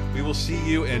Mama. We will see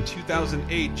you in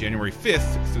 2008, January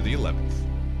 5th through the 11th.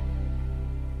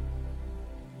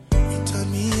 You taught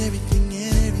me everything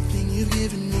and everything you've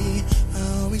given me.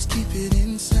 I always keep it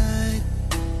inside.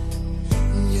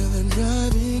 You're the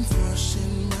driving force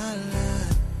in my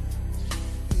life.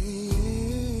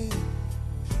 Yeah.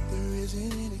 There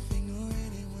isn't anything or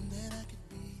anyone that I could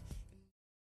be.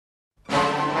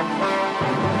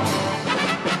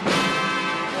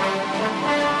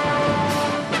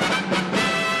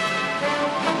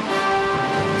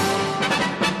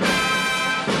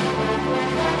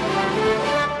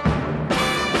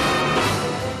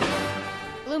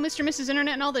 Mr. and Mrs.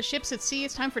 Internet and all the ships at sea,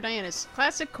 it's time for Diana's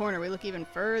Classic Corner. We look even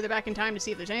further back in time to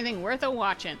see if there's anything worth a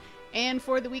watching. And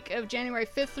for the week of January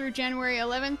 5th through January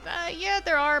 11th, yeah,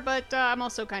 there are, but I'm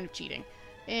also kind of cheating.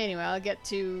 Anyway, I'll get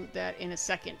to that in a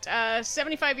second.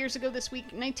 75 years ago this week,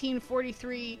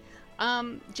 1943,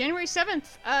 January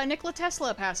 7th, Nikola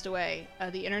Tesla passed away,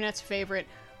 the internet's favorite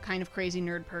kind of crazy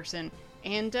nerd person.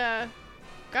 And,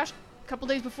 gosh, a couple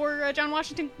days before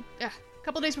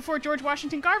George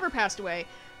Washington Carver passed away.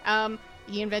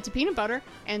 He invented peanut butter,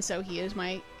 and so he is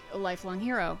my lifelong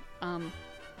hero. Peanut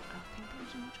butter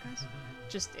so much,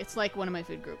 guys. It's like one of my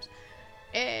food groups.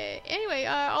 Anyway,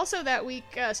 also that week,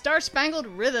 Star Spangled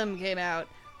Rhythm came out,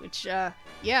 which,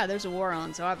 yeah, there's a war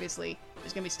on, so obviously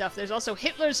there's gonna be stuff. There's also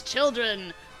Hitler's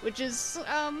Children, which is,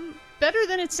 better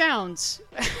than it sounds,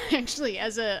 actually,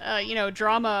 as a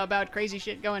drama about crazy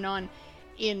shit going on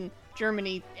in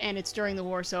Germany, and it's during the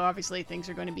war, so obviously things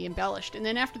are going to be embellished. And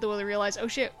then after the war, they realize, oh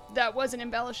shit, that wasn't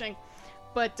embellishing.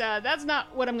 But that's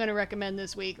not what I'm going to recommend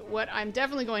this week. What I'm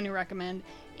definitely going to recommend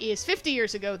is 50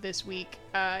 years ago this week,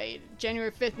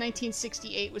 January 5th,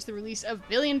 1968, was the release of $1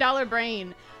 Billion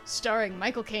Brain, starring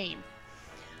Michael Caine.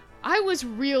 I was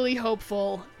really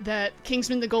hopeful that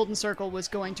Kingsman: The Golden Circle was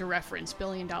going to reference $1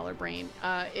 Billion Brain.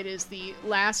 It is the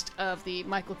last of the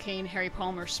Michael Caine, Harry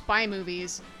Palmer spy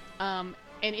movies,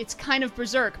 and it's kind of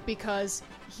berserk because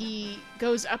he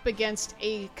goes up against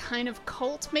a kind of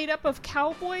cult made up of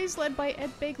cowboys led by Ed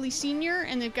Begley Sr.,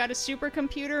 and they've got a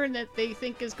supercomputer that they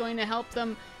think is going to help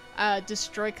them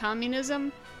destroy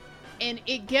communism. And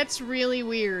it gets really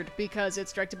weird because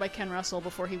it's directed by Ken Russell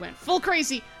before he went full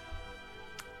crazy.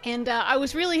 And I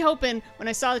was really hoping, when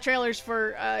I saw the trailers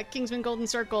for Kingsman: Golden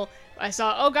Circle, I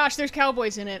saw, oh gosh, there's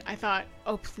cowboys in it. I thought,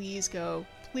 oh, please go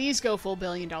full $1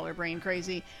 Billion Brain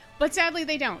crazy. But sadly,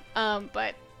 they don't.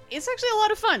 But it's actually a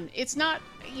lot of fun. It's not,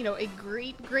 a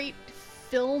great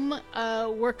film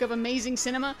work of amazing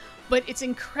cinema, but it's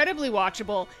incredibly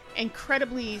watchable,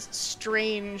 incredibly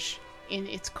strange in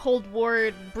its Cold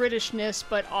War Britishness,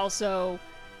 but also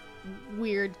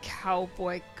weird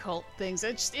cowboy cult things.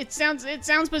 It sounds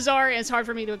bizarre, and it's hard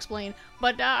for me to explain,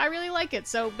 but I really like it.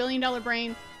 So $1 Billion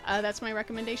Brain, that's my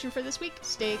recommendation for this week.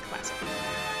 Stay classic.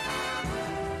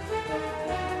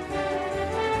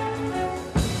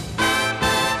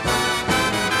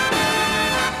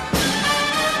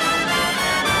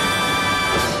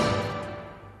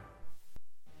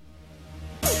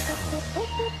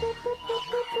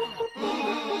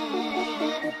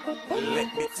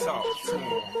 Let me talk to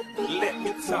him. Let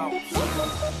me talk to him.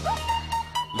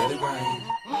 Let it rain.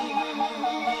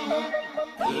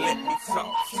 Let me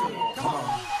talk to him. Come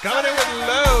on. Coming in with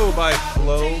Low by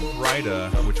Flo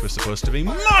Rida, which was supposed to be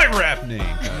my rap name.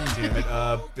 God damn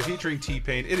it. Featuring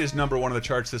T-Pain. It is #1 on the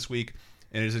charts this week,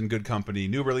 and it is in good company.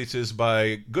 New releases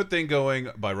by Good Thing Going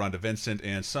by Rhonda Vincent,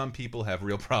 and Some People Have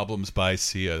Real Problems by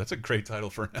Sia. That's a great title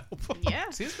for an album. Yeah.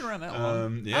 Sia's been around that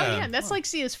long. Yeah. Oh, yeah. That's like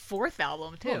Sia's 4th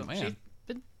album, too. Oh, man.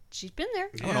 She's been there.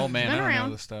 I'm an old man. I don't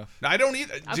know this stuff. I don't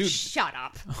either. Dude, shut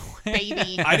up,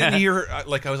 baby. I didn't hear her.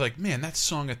 I was like, man, that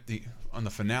song on the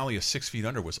finale of 6 Feet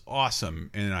Under was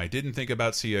awesome, and I didn't think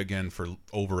about Sia again for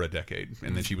over a decade,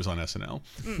 and then she was on SNL.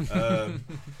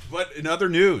 But in other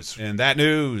news, and that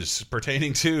news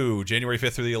pertaining to January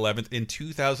 5th through the 11th in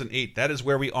 2008, that is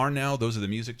where we are now. Those are the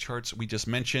music charts we just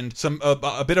mentioned.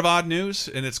 A bit of odd news,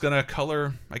 and it's going to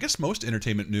color, I guess, most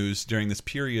entertainment news during this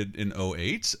period in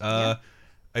 08.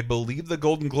 I believe the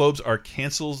Golden Globes are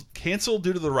canceled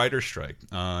due to the writer's strike,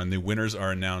 and the winners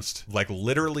are announced like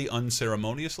literally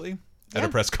unceremoniously at a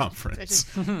press conference.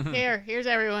 Here's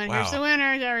everyone. Wow. Here's the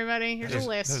winners, everybody. Here's a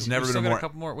list. There's never been a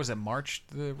couple more. Was it March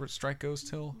the strike goes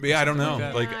till? Yeah, I don't know.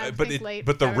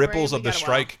 But the ripples of the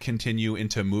strike while. continue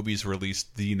into movies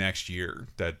released the next year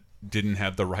that didn't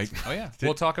have the right. Oh yeah,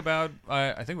 we'll talk about.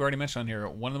 I think we already mentioned on here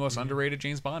one of the most underrated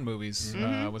James Bond movies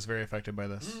was very affected by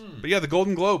this. But yeah, the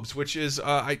Golden Globes, which is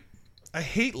I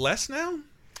hate less now.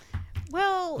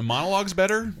 Well, the monologue's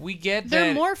better. We get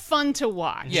they're more fun to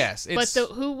watch. Yes, but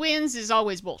who wins is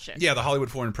always bullshit. Yeah, the Hollywood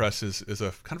Foreign Press is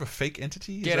a kind of a fake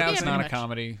entity. Get Out's not a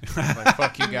comedy. Like,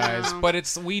 fuck you guys.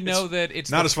 But we know that it's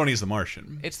not as funny as The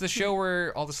Martian. It's the show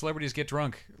where all the celebrities get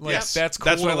drunk. Like, yes, that's cool.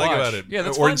 That's what I like watch. about it. Yeah,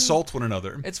 that's or fun. Insult one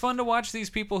another. It's fun to watch these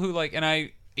people who and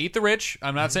I eat the rich.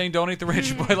 I'm not saying don't eat the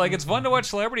rich, but it's fun to watch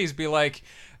celebrities be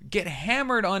get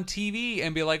hammered on TV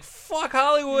and be like, fuck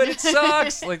Hollywood, it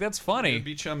sucks. That's funny. It'd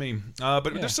be chummy.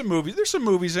 But there's some movies. There's some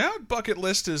movies out. Bucket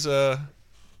List is it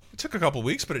took a couple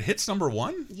weeks, but it hits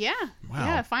 #1. Yeah. Wow.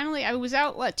 Yeah, finally. I was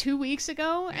out 2 weeks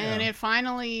ago, and it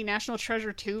finally National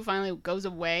Treasure 2 finally goes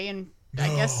away, and I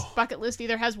guess Bucket List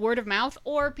either has word of mouth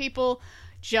or people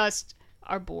just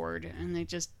are bored and they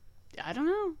just I don't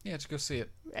know. Yeah, just go see it.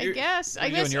 I guess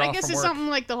it's something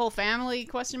like the whole family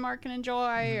can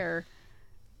enjoy or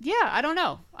I don't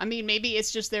know. I mean, maybe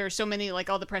it's just there are so many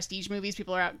all the prestige movies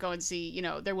people are out going to see,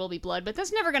 There Will Be Blood, but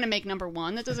that's never going to make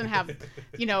 #1. That doesn't have,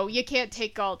 you can't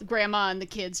take all the grandma and the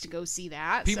kids to go see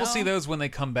that. People see those when they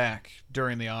come back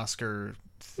during the Oscar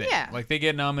thing. Yeah. They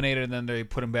get nominated and then they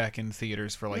put them back in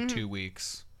theaters for 2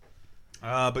 weeks.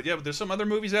 But there's some other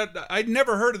movies out. I'd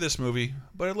never heard of this movie,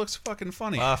 but it looks fucking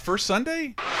funny. First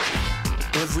Sunday?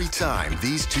 Every time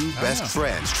these two best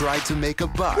friends tried to make a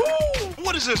buck,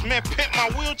 What is this, man? Pimp my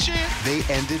wheelchair? they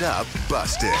ended up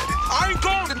busted. I ain't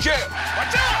going to jail.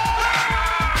 Watch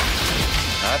out!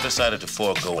 I decided to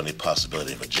forego any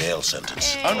possibility of a jail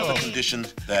sentence under the condition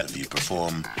that you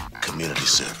perform community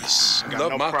service.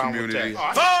 Love my community.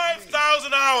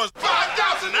 5,000 hours!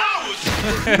 5,000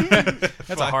 hours!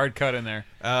 That's a hard cut in there.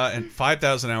 And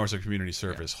 5,000 hours of community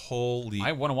service. Holy.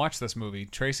 I want to watch this movie.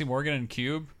 Tracy Morgan and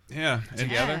Cube. Yeah.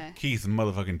 Together. Yeah. Keith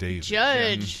motherfucking David.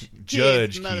 Judge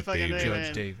Keith motherfucking David.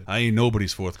 Judge David. I ain't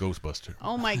nobody's fourth Ghostbuster.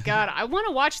 Oh my god, I want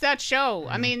to watch that show.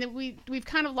 I mean, we've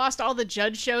kind of lost all the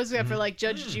Judge shows. We have for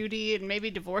Judge Judy and maybe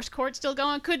Divorce Court still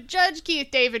going. Could Judge Keith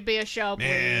David be a show, please?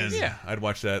 Man, yeah, I'd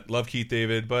watch that. Love Keith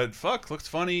David, but fuck, looks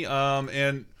funny.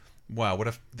 And wow, what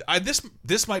if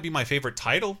this might be my favorite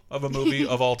title of a movie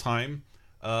of all time?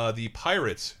 The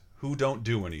Pirates Who Don't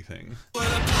Do Anything.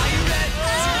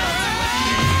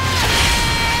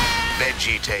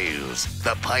 Veggie Tales,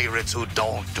 the pirates who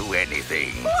don't do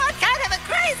anything. What kind of a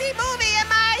crazy movie am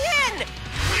I in?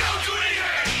 We don't do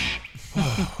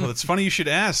anything! Well, it's funny you should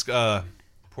ask.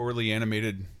 Poorly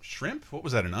animated shrimp? What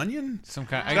was that, an onion? Some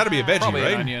kind. It's got to be a veggie, probably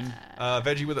right? An onion.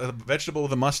 Vegetable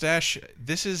with a mustache.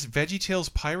 This is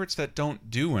VeggieTales pirates that don't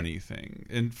do anything.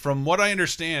 And from what I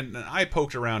understand, and I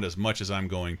poked around as much as I'm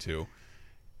going to,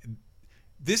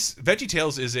 this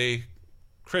VeggieTales is a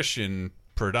Christian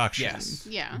production. Yes.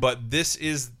 Yeah. But this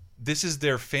is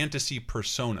their fantasy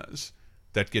personas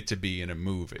that get to be in a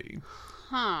movie.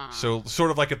 Huh. So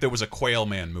sort of like if there was a Quail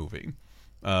Man movie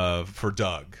for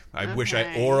Doug.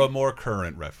 Or a more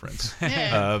current reference.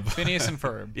 Phineas and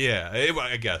Ferb. Yeah,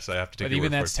 I guess I have to take. But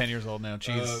even that's 10 years old now.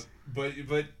 Jeez.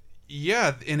 But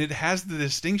yeah, and it has the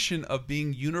distinction of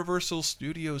being Universal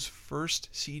Studios'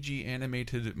 first CG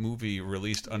animated movie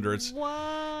released under its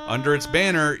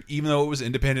banner, even though it was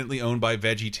independently owned by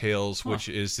VeggieTales, which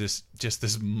is this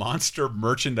monster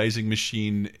merchandising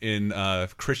machine in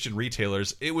Christian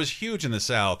retailers. It was huge in the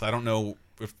South. I don't know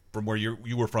from where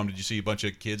you were from, did you see a bunch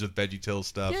of kids with VeggieTales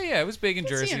stuff? Yeah, it was big in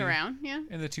Jersey. See it around, yeah.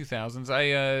 In the 2000s,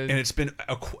 and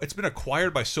it's been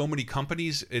acquired by so many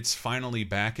companies. It's finally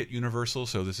back at Universal,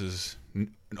 so this is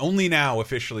only now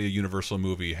officially a Universal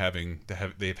movie.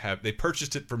 They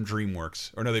purchased it from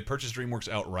DreamWorks, or no, they purchased DreamWorks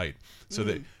outright. So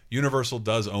that Universal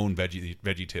does own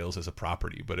VeggieTales as a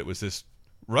property, but it was this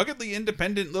ruggedly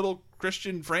independent little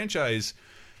Christian franchise.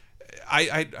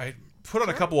 I put on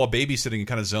a couple while babysitting and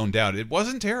kind of zoned out. It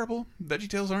wasn't terrible.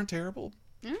 VeggieTales aren't terrible.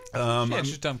 It's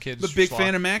just dumb kids. I'm a big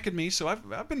fan of Mac and Me, so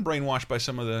I've been brainwashed by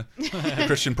some of the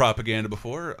Christian propaganda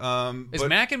before. Is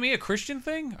Mac and Me a Christian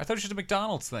thing? I thought it was just a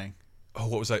McDonald's thing. Oh,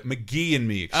 what was that? McGee and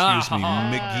Me. Excuse me,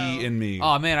 McGee and Me.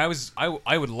 Oh man,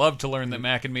 I would love to learn that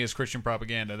Mac and Me is Christian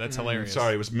propaganda. That's hilarious.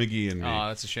 Sorry, it was McGee and Me. Oh,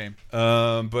 that's a shame.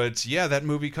 But yeah, that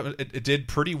movie it did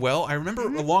pretty well. I remember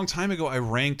a long time ago I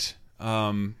ranked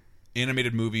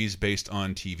animated movies based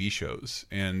on TV shows,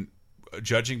 and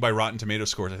judging by Rotten Tomato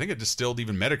scores, I think it distilled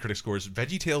even Metacritic scores.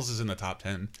 VeggieTales is in the top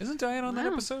 10. Isn't Diane on that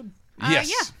episode?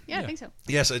 Yes. Yeah, I think so.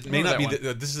 Yes, it may not be.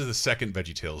 This is the second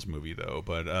VeggieTales movie, though.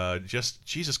 But just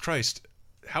Jesus Christ,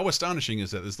 how astonishing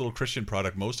is that this little Christian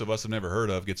product most of us have never heard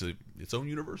of gets its own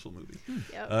Universal movie?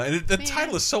 And the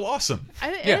title is so awesome.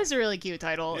 It is a really cute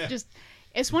title. Yeah.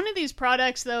 It's one of these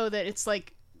products, though, that it's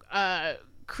like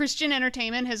Christian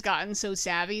entertainment has gotten so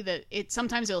savvy that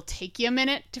sometimes it'll take you a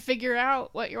minute to figure out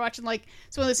what you're watching. Like,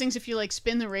 it's one of those things, if you like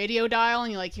spin the radio dial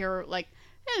and you like hear like,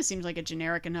 it seems like a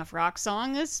generic enough rock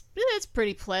song. It's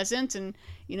pretty pleasant, and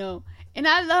and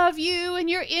I love you, and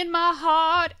you're in my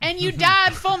heart, and you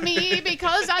died for me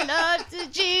because I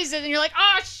loved Jesus. And you're like,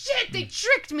 oh shit, they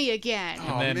tricked me again.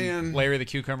 And then Larry the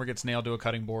Cucumber gets nailed to a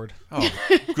cutting board. Oh,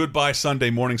 goodbye Sunday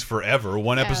mornings forever.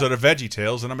 One episode of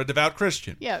VeggieTales, and I'm a devout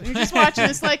Christian. Yeah, you're just watching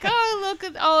this like,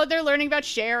 they're learning about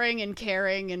sharing and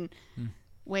caring, and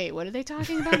wait, what are they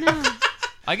talking about now?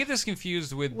 I get this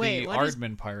confused with the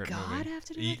Aardman pirate movie. God have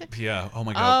to do with it? Yeah. Oh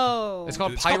my God. Oh, it's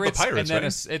called Pirates. And then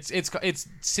it's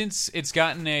since it's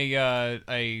gotten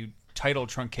a title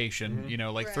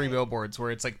truncation, like 3 billboards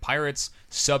where it's like Pirates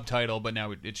subtitle, but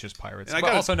now it's just Pirates.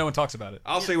 But also no one talks about it.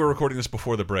 I'll say we're recording this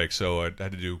before the break, so I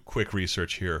had to do quick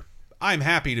research here. I'm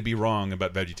happy to be wrong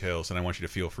about VeggieTales, and I want you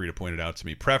to feel free to point it out to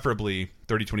me. Preferably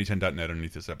 302010.net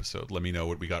underneath this episode. Let me know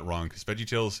what we got wrong, because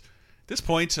VeggieTales. At this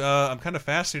point, I'm kind of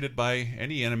fascinated by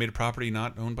any animated property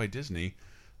not owned by Disney.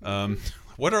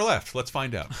 What are left? Let's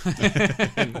find out.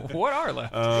 What are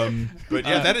left? But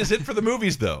yeah, that is it for the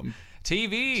movies, though.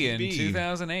 TV in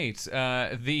 2008,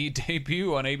 the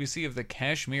debut on ABC of the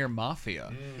Kashmir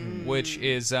Mafia, which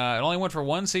is it only went for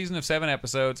 1 season of 7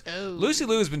 episodes. Lucy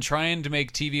Liu has been trying to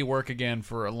make TV work again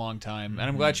for a long time, and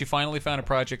I'm glad she finally found a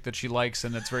project that she likes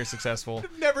and that's very successful.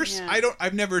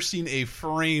 I've never seen a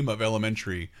frame of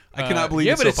Elementary. I cannot believe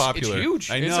it's so popular. It's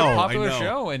huge. It's a popular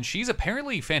show, and she's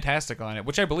apparently fantastic on it,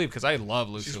 which I believe because I love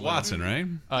Lucy Liu. She's Watson,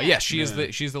 right? Yes,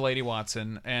 she's the Lady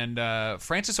Watson, and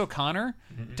Frances O'Connor.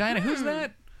 Diana, who's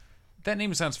that? That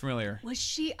name sounds familiar. Was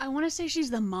she? I want to say she's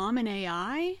the mom in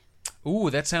AI. Ooh,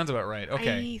 that sounds about right.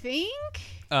 Okay. I think.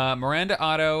 Miranda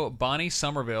Otto, Bonnie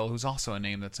Somerville, who's also a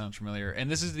name that sounds familiar, and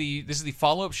this is the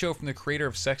follow-up show from the creator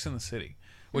of Sex and the City,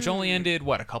 which only ended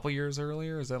a couple years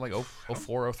earlier. Is that like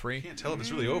 04, 03? I can't tell if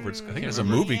it's really over. I think there's a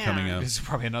movie coming out. This is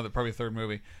probably a third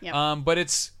movie. Yep. But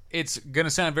it's gonna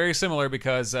sound very similar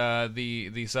because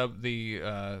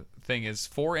the thing is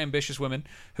 4 ambitious women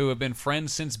who have been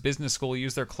friends since business school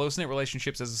use their close-knit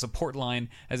relationships as a support line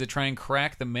as they try and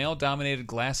crack the male-dominated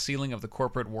glass ceiling of the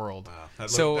corporate world.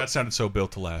 Wow. That sounded so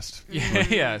built to last.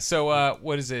 Yeah. So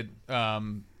what is it?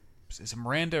 Is it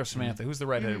Miranda or Samantha? Who's the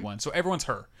redheaded one? So everyone's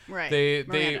her.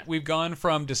 Right. We've gone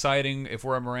from deciding if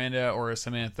we're a Miranda or a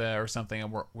Samantha or something,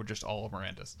 and we're just all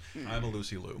Mirandas. I'm a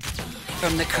Lucy Liu.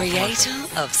 From the creator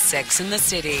of Sex and the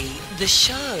City, the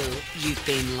show you've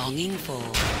been longing for.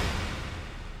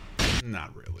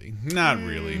 Not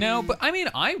really. No, but I mean,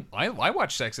 I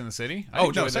watch Sex and the City.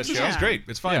 Sex and the City is great.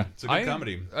 It's fun. Yeah. It's a good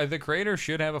comedy. The creator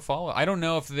should have a follow. I don't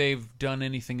know if they've done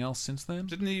anything else since then.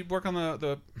 Didn't he work on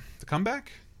the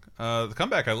comeback? The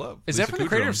comeback I love. Is that from the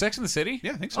creator of Sex and the City?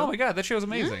 Yeah, I think so. Oh my god, that show's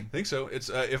amazing. I think so. It's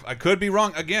if I could be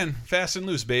wrong again. Fast and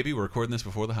loose, baby. We're recording this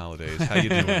before the holidays. How you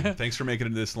doing? Thanks for making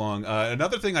it this long.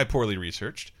 Another thing I poorly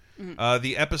researched.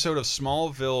 The episode of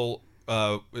Smallville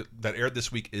that aired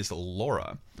this week is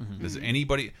Laura. Does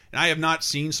anybody? And I have not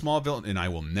seen Smallville, and I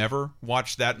will never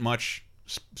watch that much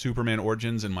Superman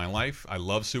Origins in my life. I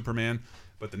love Superman,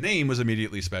 but the name was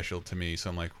immediately special to me. So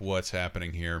I'm like, what's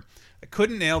happening here? I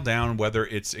couldn't nail down whether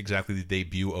it's exactly the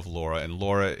debut of Laura, and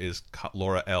Laura is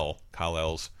Laura L.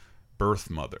 Kal-El's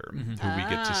birth mother, who we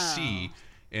get to see,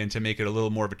 and to make it a little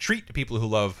more of a treat to people who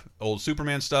love old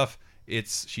Superman stuff.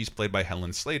 she's played by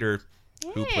Helen Slater,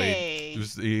 who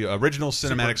was the original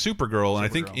cinematic Supergirl, and I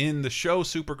think in the show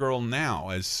Supergirl now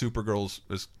as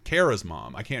Kara's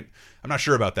mom. I'm not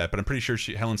sure about that, but I'm pretty sure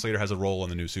Helen Slater has a role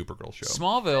in the new Supergirl show.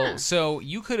 Smallville. So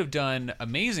you could have done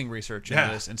amazing research into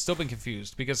this and still been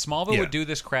confused, because Smallville would do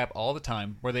this crap all the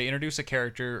time, where they introduce a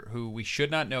character who we should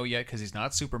not know yet because he's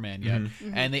not Superman yet,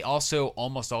 and they also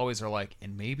almost always are like,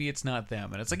 and maybe it's not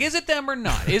them, and it's like, is it them or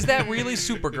not? Is that really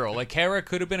Supergirl? Like, Kara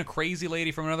could have been a crazy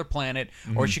lady from another planet,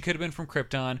 or she could have been from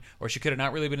Krypton, or she could have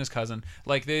not really been his cousin.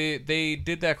 Like, they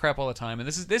did that crap all the time, and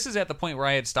this is at the point where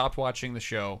I had stopped watching the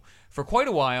show for quite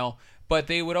a while. But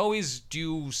they would always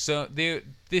do so.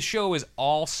 This show is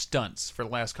all stunts for the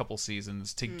last couple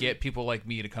seasons to get people like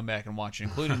me to come back and watch it,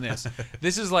 including this.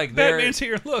 This is like Batman's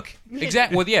here. Look,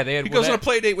 exactly. Well, yeah, he goes on a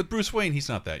play date with Bruce Wayne. He's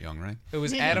not that young, right? It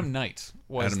was Adam Knight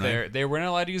was there. They weren't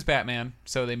allowed to use Batman,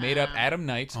 so they made up Adam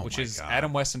Knight, which is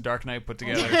Adam West and Dark Knight put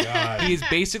together. He is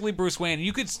basically Bruce Wayne.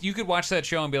 You could watch that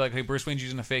show and be like, hey, Bruce Wayne's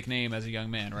using a fake name as a young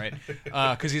man, right?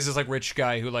 Because he's this like rich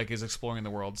guy who like is exploring the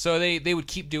world. So they would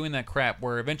keep doing that crap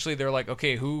where eventually they're like,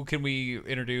 okay, who can we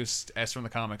introduce as from the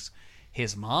comics?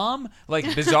 His mom? Like,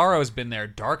 Bizarro's been there,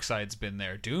 Darkseid's been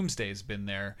there, Doomsday's been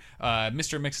there,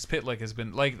 Mr. and Mrs. Pitlick has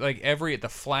been, like the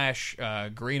Flash,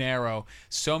 Green Arrow,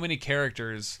 so many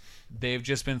characters they've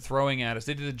just been throwing at us.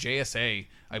 They did the JSA,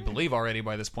 I believe, already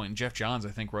by this point, and Jeff Johns, I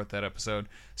think, wrote that episode.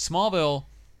 Smallville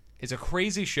is a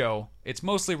crazy show. It's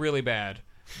mostly really bad,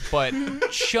 but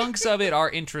chunks of it are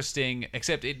interesting,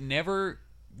 except it never,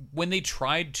 when they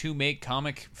tried to make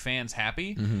comic fans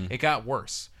happy, it got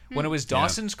worse. When it was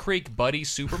Dawson's Creek Buddy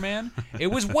Superman, it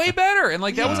was way better. And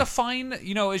like that was a fine,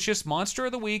 it's just Monster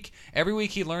of the Week. Every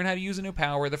week he learned how to use a new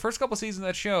power. The first couple seasons of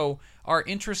that show are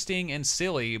interesting and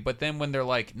silly, but then when they're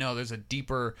like, no, there's a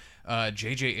deeper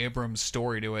J.J. Abrams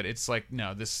story to it, it's like,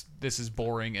 no, this is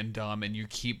boring and dumb, and you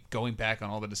keep going back on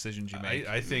all the decisions you make.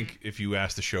 I think if you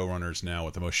ask the showrunners now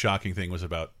what the most shocking thing was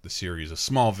about the series of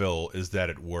Smallville is that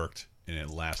it worked. And it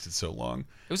lasted so long.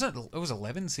 It was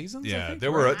 11 seasons. Yeah, I think?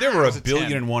 there were a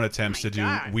billion-and-one attempts to do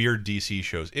weird DC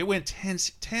shows. It went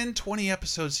 10 20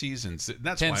 episode seasons.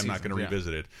 That's why I'm not going to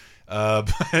revisit it.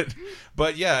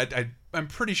 But yeah, I'm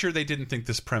pretty sure they didn't think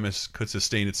this premise could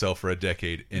sustain itself for a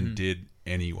decade, and did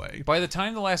anyway. By the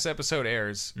time the last episode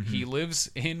airs, he lives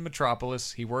in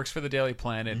Metropolis. He works for the Daily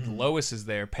Planet. Lois is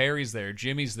there. Perry's there.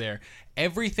 Jimmy's there.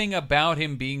 Everything about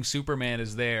him being Superman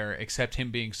is there, except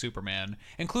him being Superman,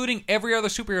 including every other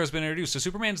superhero has been introduced. So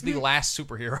Superman's the last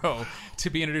superhero to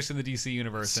be introduced in the DC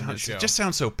universe in this show. It just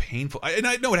sounds so painful. And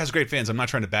I know it has great fans. I'm not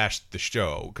trying to bash the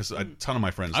show, because a ton of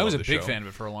my friends love the show. I was a big fan of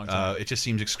it for a long time. It just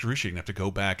seems excruciating to have to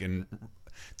go back and...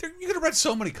 You could have read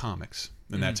so many comics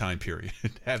in that time period.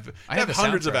 have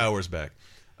hundreds of hours back.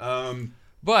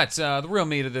 But the real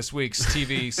meat of this week's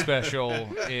TV special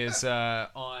is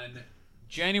on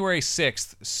January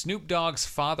 6th, Snoop Dogg's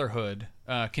Fatherhood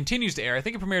continues to air. I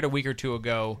think it premiered a week or two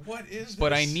ago. What is this?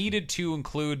 But I needed to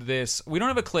include this. We don't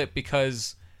have a clip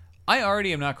because I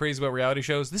already am not crazy about reality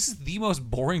shows. This is the most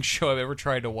boring show I've ever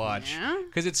tried to watch.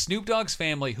 Because it's Snoop Dogg's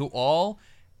family who all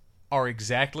are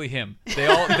exactly him. They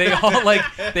all like,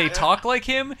 they talk like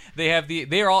him.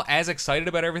 They are all as excited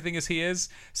about everything as he is.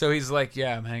 So he's like,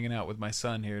 yeah, I'm hanging out with my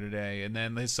son here today. And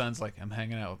then his son's like, I'm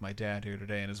hanging out with my dad here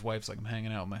today. And his wife's like, I'm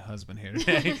hanging out with my husband here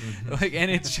today.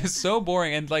 And it's just so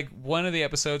boring. And like one of the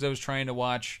episodes I was trying to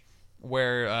watch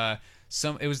where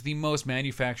it was the most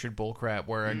manufactured bullcrap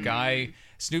where a guy,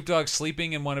 Snoop Dogg's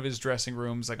sleeping in one of his dressing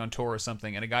rooms, like on tour or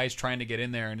something, and a guy's trying to get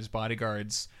in there, and his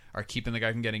bodyguards are keeping the guy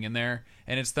from getting in there.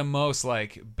 And it's the most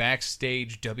like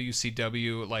backstage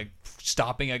WCW, like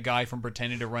stopping a guy from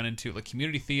pretending to run into like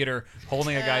community theater,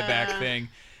 holding a guy back thing.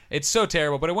 It's so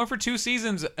terrible, but it went for 2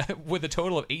 seasons with a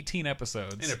total of 18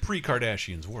 episodes. In a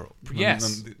pre-Kardashians world.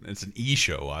 Yes. It's an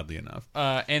E-show, oddly enough.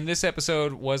 And this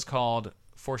episode was called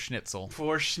For Schnitzel.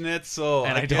 For Schnitzel.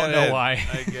 And I don't know why.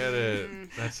 I get it.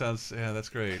 That sounds, that's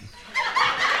great.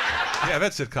 Yeah, I've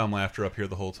had sitcom laughter up here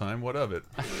the whole time. What of it?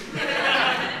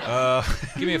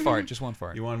 Give me a fart, just one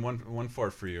fart. You want one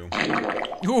fart for you.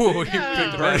 Ooh, you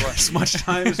picked the bad one. As much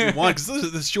time as you want, because this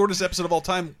is the shortest episode of all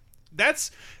time.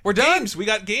 We're done. We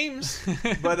got games,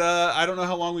 but I don't know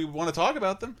how long we want to talk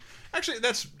about them. Actually,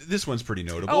 this one's pretty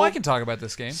notable. Oh, I can talk about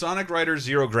this game. Sonic Riders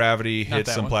Zero Gravity hit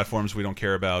some platforms we don't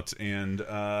care about, and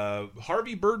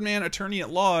Harvey Birdman Attorney at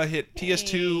Law hit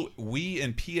PS2, Wii,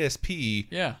 and PSP.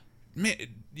 Yeah. Man,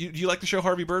 Do you like the show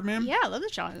Harvey Birdman? Yeah, I love the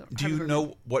show. Do you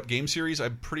know what game series?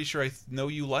 I'm pretty sure I know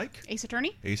you like. Ace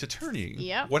Attorney? Ace Attorney.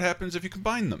 Yep. What happens if you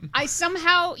combine them?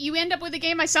 You end up with a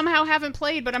game I somehow haven't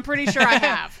played, but I'm pretty sure I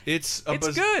have. It's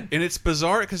good. And it's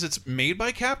bizarre because it's made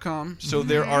by Capcom, so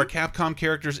there are Capcom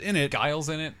characters in it. Guile's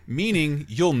in it. Meaning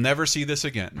you'll never see this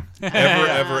again.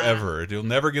 Ever. You'll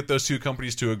never get those two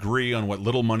companies to agree on what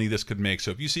little money this could make.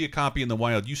 So if you see a copy in the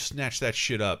wild, you snatch that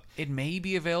shit up. It may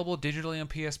be available digitally on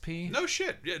PSP. No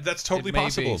shit. Yeah, that's totally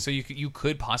possible. So you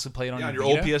could possibly play it on your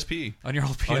old PSP. On your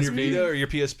old PSP. On your Vita or your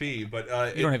PSP.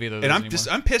 But you don't have either of those and anymore.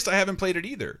 I'm pissed I haven't played it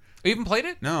either. You haven't played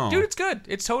it? No. Dude, it's good.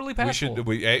 It's totally passable.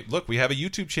 Look, we have a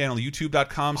YouTube channel,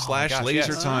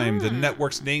 youtube.com/lasertime, the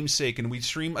network's namesake, and we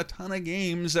stream a ton of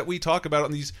games that we talk about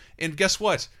on these. And guess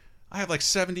what? I have like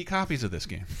 70 copies of this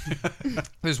game.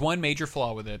 There's one major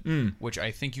flaw with it, which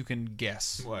I think you can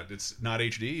guess. What? It's not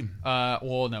HD?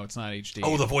 Well, no, it's not HD.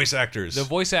 Oh, the voice actors. The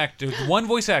voice actor. One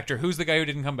voice actor. Who's the guy who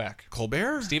didn't come back?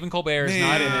 Colbert? Stephen Colbert is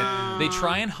not in it. They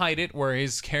try and hide it where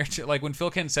his character, like when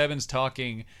Phil Ken Seven's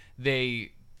talking,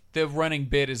 the running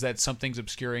bit is that something's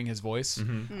obscuring his voice.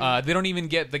 They don't even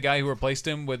get the guy who replaced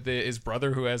him with his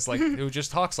brother who has who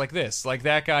just talks like this. Like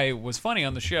that guy was funny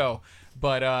on the show,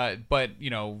 but you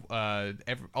know,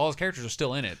 all his characters are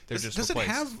still in it. They're just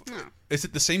replaced. Is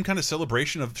it the same kind of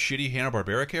celebration of shitty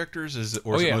Hanna-Barbera characters? Is it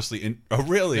mostly in? Oh,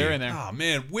 really? They're in there. Oh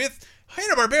man, with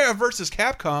Hanna-Barbera versus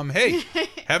Capcom. Hey,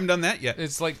 haven't done that yet.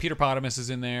 It's like Peter Potamus is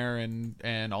in there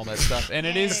and all that stuff, and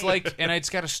it is like, and it's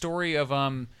got a story of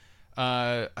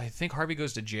I think Harvey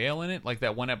goes to jail in it, like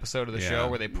that one episode of the show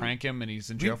where they prank him and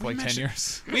he's in jail for like 10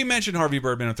 years. We mentioned Harvey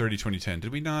Birdman on 30-2010,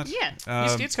 did we not? Yeah.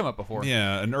 It's come up before.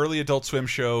 Yeah, an early Adult Swim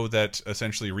show that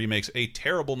essentially remakes a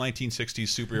terrible 1960s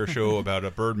superhero show about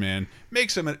a Birdman,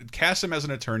 casts him as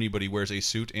an attorney, but he wears a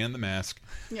suit and the mask,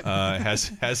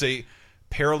 has a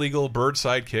paralegal bird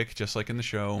sidekick, just like in the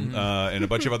show, and a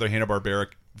bunch of other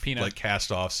Hanna-Barbera like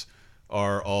cast-offs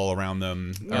are all around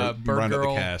them. Bird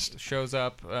Girl the cast shows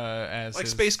up as like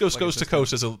Space Ghost Coast to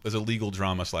Coast as a legal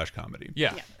drama / comedy.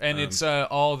 Yeah, and it's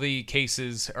all the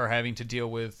cases are having to deal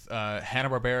with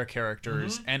Hanna-Barbera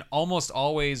characters, and almost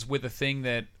always with a thing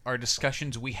that are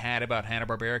discussions we had about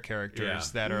Hanna-Barbera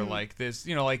characters that are like this,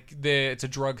 you know, like it's a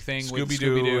drug thing.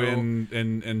 Scooby-Doo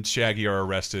and Shaggy are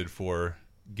arrested for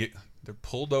they're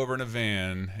pulled over in a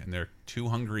van and they're too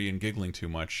hungry and giggling too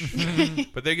much,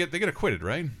 but they get acquitted,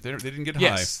 right? They didn't get high.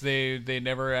 Yes, they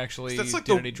never actually did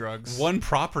any drugs. One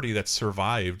property that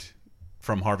survived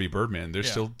from Harvey Birdman.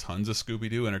 There's still tons of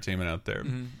Scooby-Doo entertainment out there,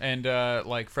 and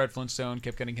like Fred Flintstone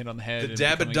kept getting hit on the head. The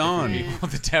Dabadon,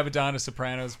 the Dabadon, a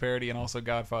Sopranos parody, and also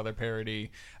Godfather parody.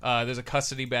 There's a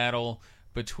custody battle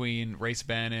between Race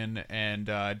Bannon and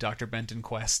Dr. Benton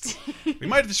Quest. We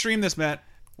might have to stream this, Matt.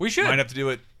 We should. Might have to do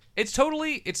it. It's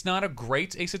not a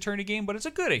great Ace Attorney game, but it's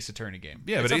a good Ace Attorney game.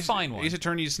 Yeah, it's but a fine one. Ace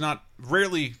Attorney's not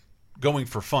rarely going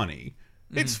for funny.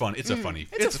 It's fun. It's a funny.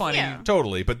 It's funny.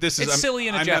 Totally. But this is silly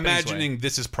in a I'm Japanese imagining way.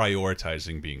 this is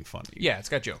prioritizing being funny. Yeah, it's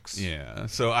got jokes. Yeah.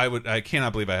 So I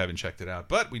cannot believe I haven't checked it out.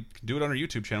 But we can do it on our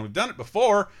YouTube channel. We've done it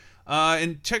before.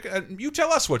 And check. You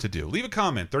tell us what to do. Leave a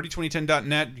comment.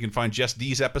 302010.net. You can find just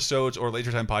these episodes or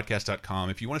lasertimepodcast.com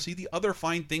if you want to see the other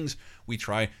fine things we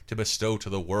try to bestow to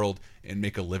the world and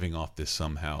make a living off this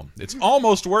somehow. It's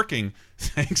almost working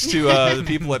thanks to the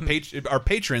people at our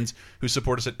patrons who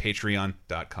support us at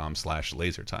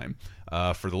patreon.com/lasertime.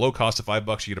 For the low cost of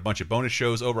 $5, you get a bunch of bonus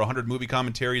shows, over 100 movie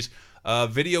commentaries,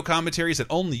 video commentaries that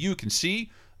only you can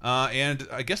see. And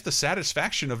I guess the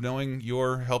satisfaction of knowing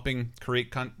you're helping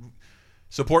create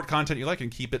support content you like and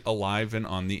keep it alive and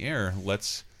on the air.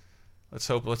 Let's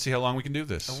see how long we can do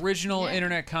this. Original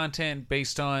internet content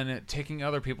based on taking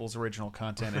other people's original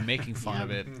content and making fun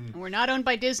of it. We're not owned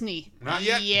by Disney. Not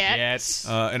yet. Yes.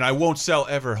 And I won't sell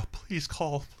ever. Please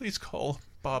call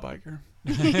Bob Iger.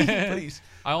 Please.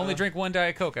 I only drink one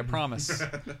Diet Coke, I promise.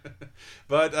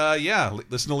 But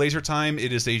listen to Laser Time.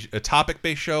 It is a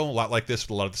topic-based show, a lot like this with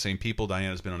a lot of the same people.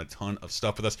 Diana's been on a ton of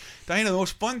stuff with us. Diana, the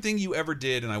most fun thing you ever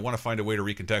did, and I want to find a way to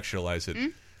recontextualize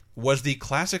it, was the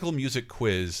classical music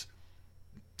quiz.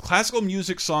 Classical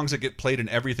music songs that get played in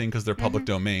everything because they're public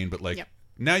domain, but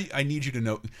now I need you to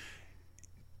know.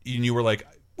 And you were like,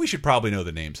 we should probably know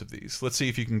the names of these. Let's see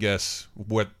if you can guess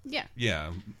what.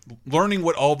 Yeah. Learning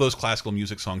what all those classical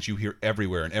music songs you hear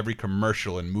everywhere in every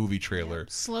commercial and movie trailer.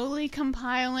 Slowly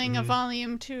compiling a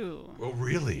volume 2. Oh,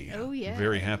 really? Oh, yeah.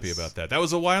 Very happy about that. That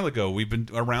was a while ago. We've been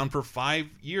around for 5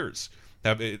 years.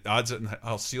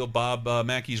 I'll steal Bob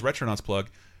Mackey's Retronauts plug.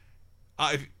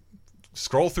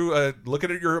 Scroll through. Look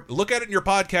at it in your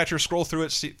podcatcher. Scroll through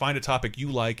it. Find a topic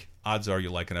you like. Odds are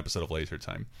you like an episode of Laser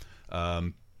Time.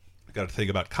 I got to think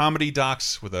about comedy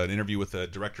docs with an interview with the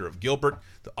director of Gilbert,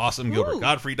 the awesome Gilbert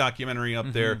Godfrey documentary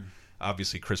up there.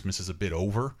 Obviously, Christmas is a bit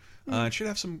over. It should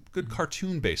have some good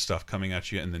cartoon-based stuff coming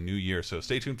at you in the new year, so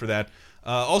stay tuned for that.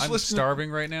 I'm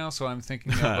starving right now, so I'm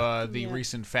thinking of the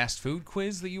recent fast food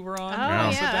quiz that you were on.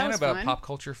 That was about fun. Pop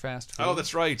culture fast food. Oh,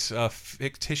 that's right.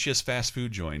 Fictitious fast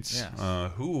food joints.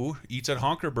 Yes. Who eats at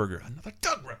Honker Burger? Another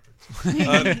Doug reference.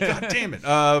 God damn it.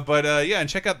 And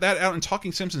check out that out in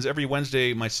Talking Simpsons every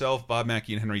Wednesday. Myself, Bob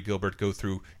Mackey, and Henry Gilbert go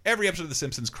through every episode of The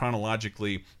Simpsons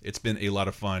chronologically. It's been a lot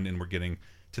of fun, and we're getting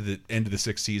to the end of the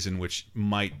 6th season, which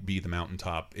might be the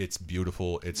mountaintop. It's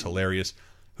beautiful. It's hilarious.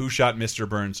 Who Shot Mr.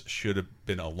 Burns should have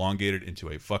been elongated into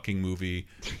a fucking movie.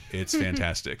 It's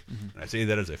fantastic. And I say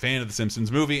that as a fan of the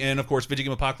Simpsons movie. And, of course, Video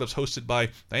Game Apocalypse, hosted by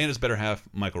Diana's better half,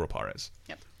 Michael Raparez.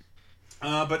 Yep.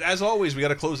 But as always, we got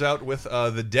to close out with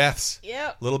the deaths.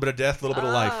 Yep. A little bit of death, a little bit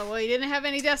of life. Well, you didn't have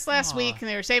any deaths last week, and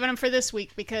they were saving them for this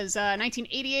week because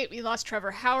 1988, we lost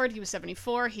Trevor Howard. He was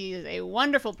 74. He is a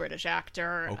wonderful British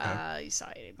actor. Okay. You saw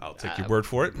I'll take your word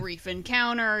for it. Brief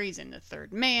Encounter. He's in The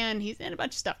Third Man. He's in a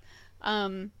bunch of stuff.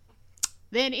 Then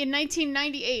in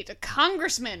 1998, a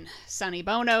congressman, Sonny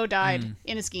Bono, died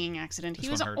in a skiing accident. He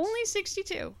was only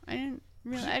 62.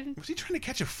 Was he trying to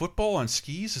catch a football on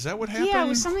skis? Is that what happened? Yeah, it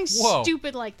was something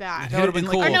stupid like that. That would have been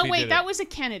cool. Or no, wait, that was a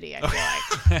Kennedy, I feel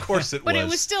like. Of course it was. But it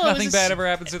was still... Nothing bad ever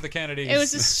happens to the Kennedys. It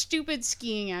was a stupid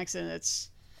skiing accident. It's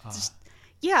just...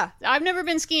 Yeah, I've never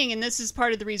been skiing, and this is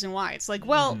part of the reason why. It's like,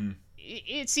 well,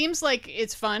 it seems like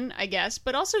it's fun, I guess,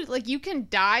 but also, like, you can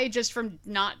die just from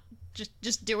not...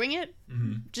 Just doing it.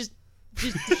 Just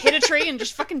hit a tree and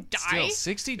just fucking die. Still,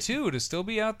 62 to still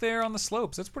be out there on the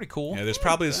slopes. That's pretty cool. Yeah, there's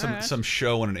probably some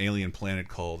show on an alien planet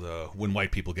called When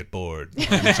White People Get Bored.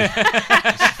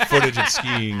 Footage of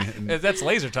skiing. That's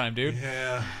laser time, dude.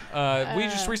 Yeah. We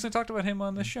just recently talked about him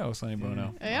on the show, Sonny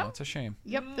Bono. Yeah. Oh, it's a shame.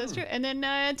 Yep, that's true. And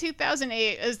then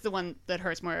 2008 is the one that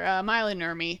hurts more. Mila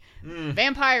Nurmi.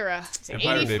 Vampira.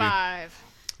 85.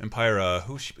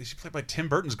 Vampira, she's played by Tim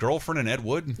Burton's girlfriend and Ed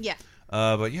Wood. Yeah.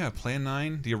 But yeah, Plan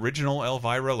 9, the original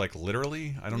Elvira, like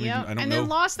literally. I don't know. And then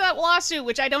lost that lawsuit,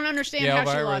 which I don't understand how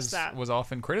Elvira she lost that. Was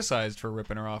often criticized for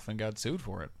ripping her off and got sued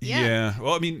for it. Yeah.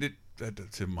 Well, I mean,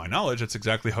 to my knowledge, that's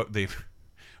exactly how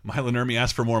Mila Nurmi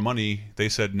asked for more money. They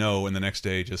said no, and the next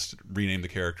day just renamed the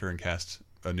character and cast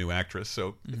a new actress.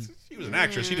 So she was an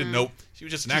actress. She didn't know. She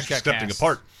was just an actress stepping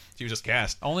apart. She was just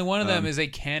cast. Only one of them is a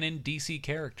canon DC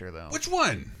character, though. Which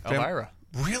one? Elvira.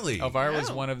 Really? Elvira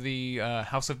was one of the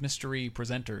House of Mystery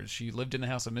presenters. She lived in the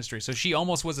House of Mystery, so she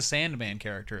almost was a Sandman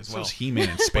character as well. So He-Man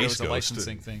and Space Ghost. It was a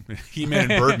licensing thing.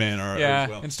 He-Man and Birdman are as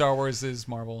well. And Star Wars is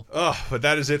Marvel. But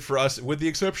that is it for us, with the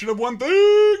exception of one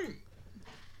thing.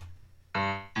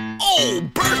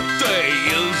 Birthday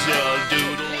is a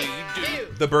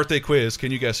doodly-doo. The birthday quiz.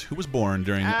 Can you guess who was born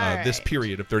during this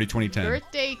period of 30-20-10?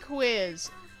 Birthday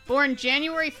quiz. Born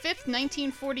January 5th,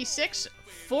 1946.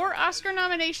 4 Oscar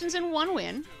nominations and 1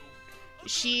 win.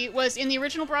 She was in the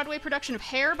original Broadway production of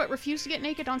Hair, but refused to get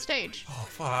naked on stage. Oh,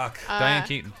 fuck. Diane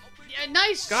Keaton.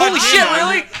 Nice. Holy shit,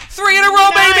 really? 3 in a row,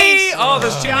 baby! Oh,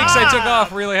 those 2 weeks I took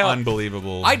off really helped.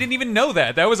 Unbelievable. I didn't even know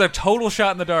that. That was a total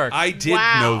shot in the dark. I did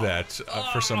know that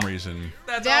for some reason.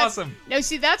 That's awesome. No,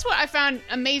 see, that's what I found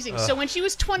amazing. So when she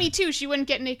was 22, she wouldn't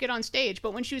get naked on stage,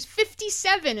 but when she was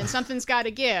 57 and Something's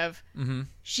Gotta Give,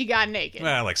 she got naked.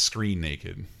 Well, like screen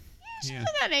naked. She was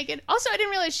not naked. Also, I didn't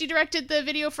realize she directed the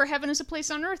video for Heaven is a Place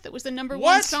on Earth. That was the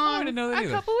 #1 song I didn't know that a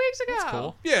couple weeks ago. That's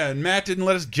cool. Yeah, and Matt didn't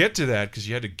let us get to that because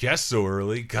you had to guess so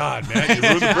early. God, Matt, you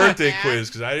ruined the birthday quiz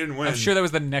because I didn't win. I'm sure that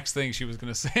was the next thing she was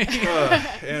going to say.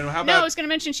 And how about... No, I was going to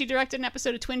mention she directed an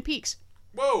episode of Twin Peaks.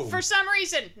 Whoa. For some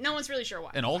reason. No one's really sure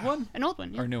why. An old one? An old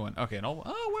one, yeah. Or a new one? Okay, an old one.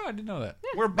 Oh, wow, I didn't know that.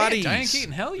 Yeah. We're buddies. Diane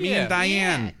Keaton, hell yeah. Me and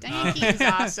Diane. Yeah, Diane Keaton's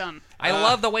awesome. I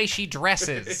love the way she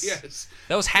dresses. Yes.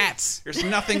 Those hats. There's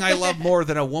nothing I love more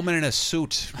than a woman in a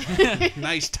suit.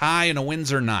 Nice tie and a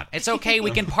Windsor knot. It's okay,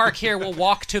 we can park here. We'll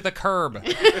walk to the curb.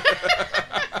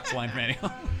 That's line manual.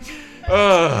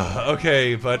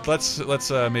 Okay, but let's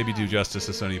maybe do justice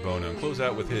to Sonny Bono and close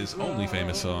out with his only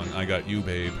famous song, I Got You,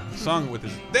 Babe. Sung with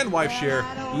his then-wife, Cher.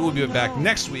 We will be back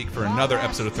next week for another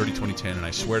episode of 30-20-10, and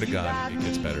I swear to God, it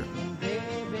gets better.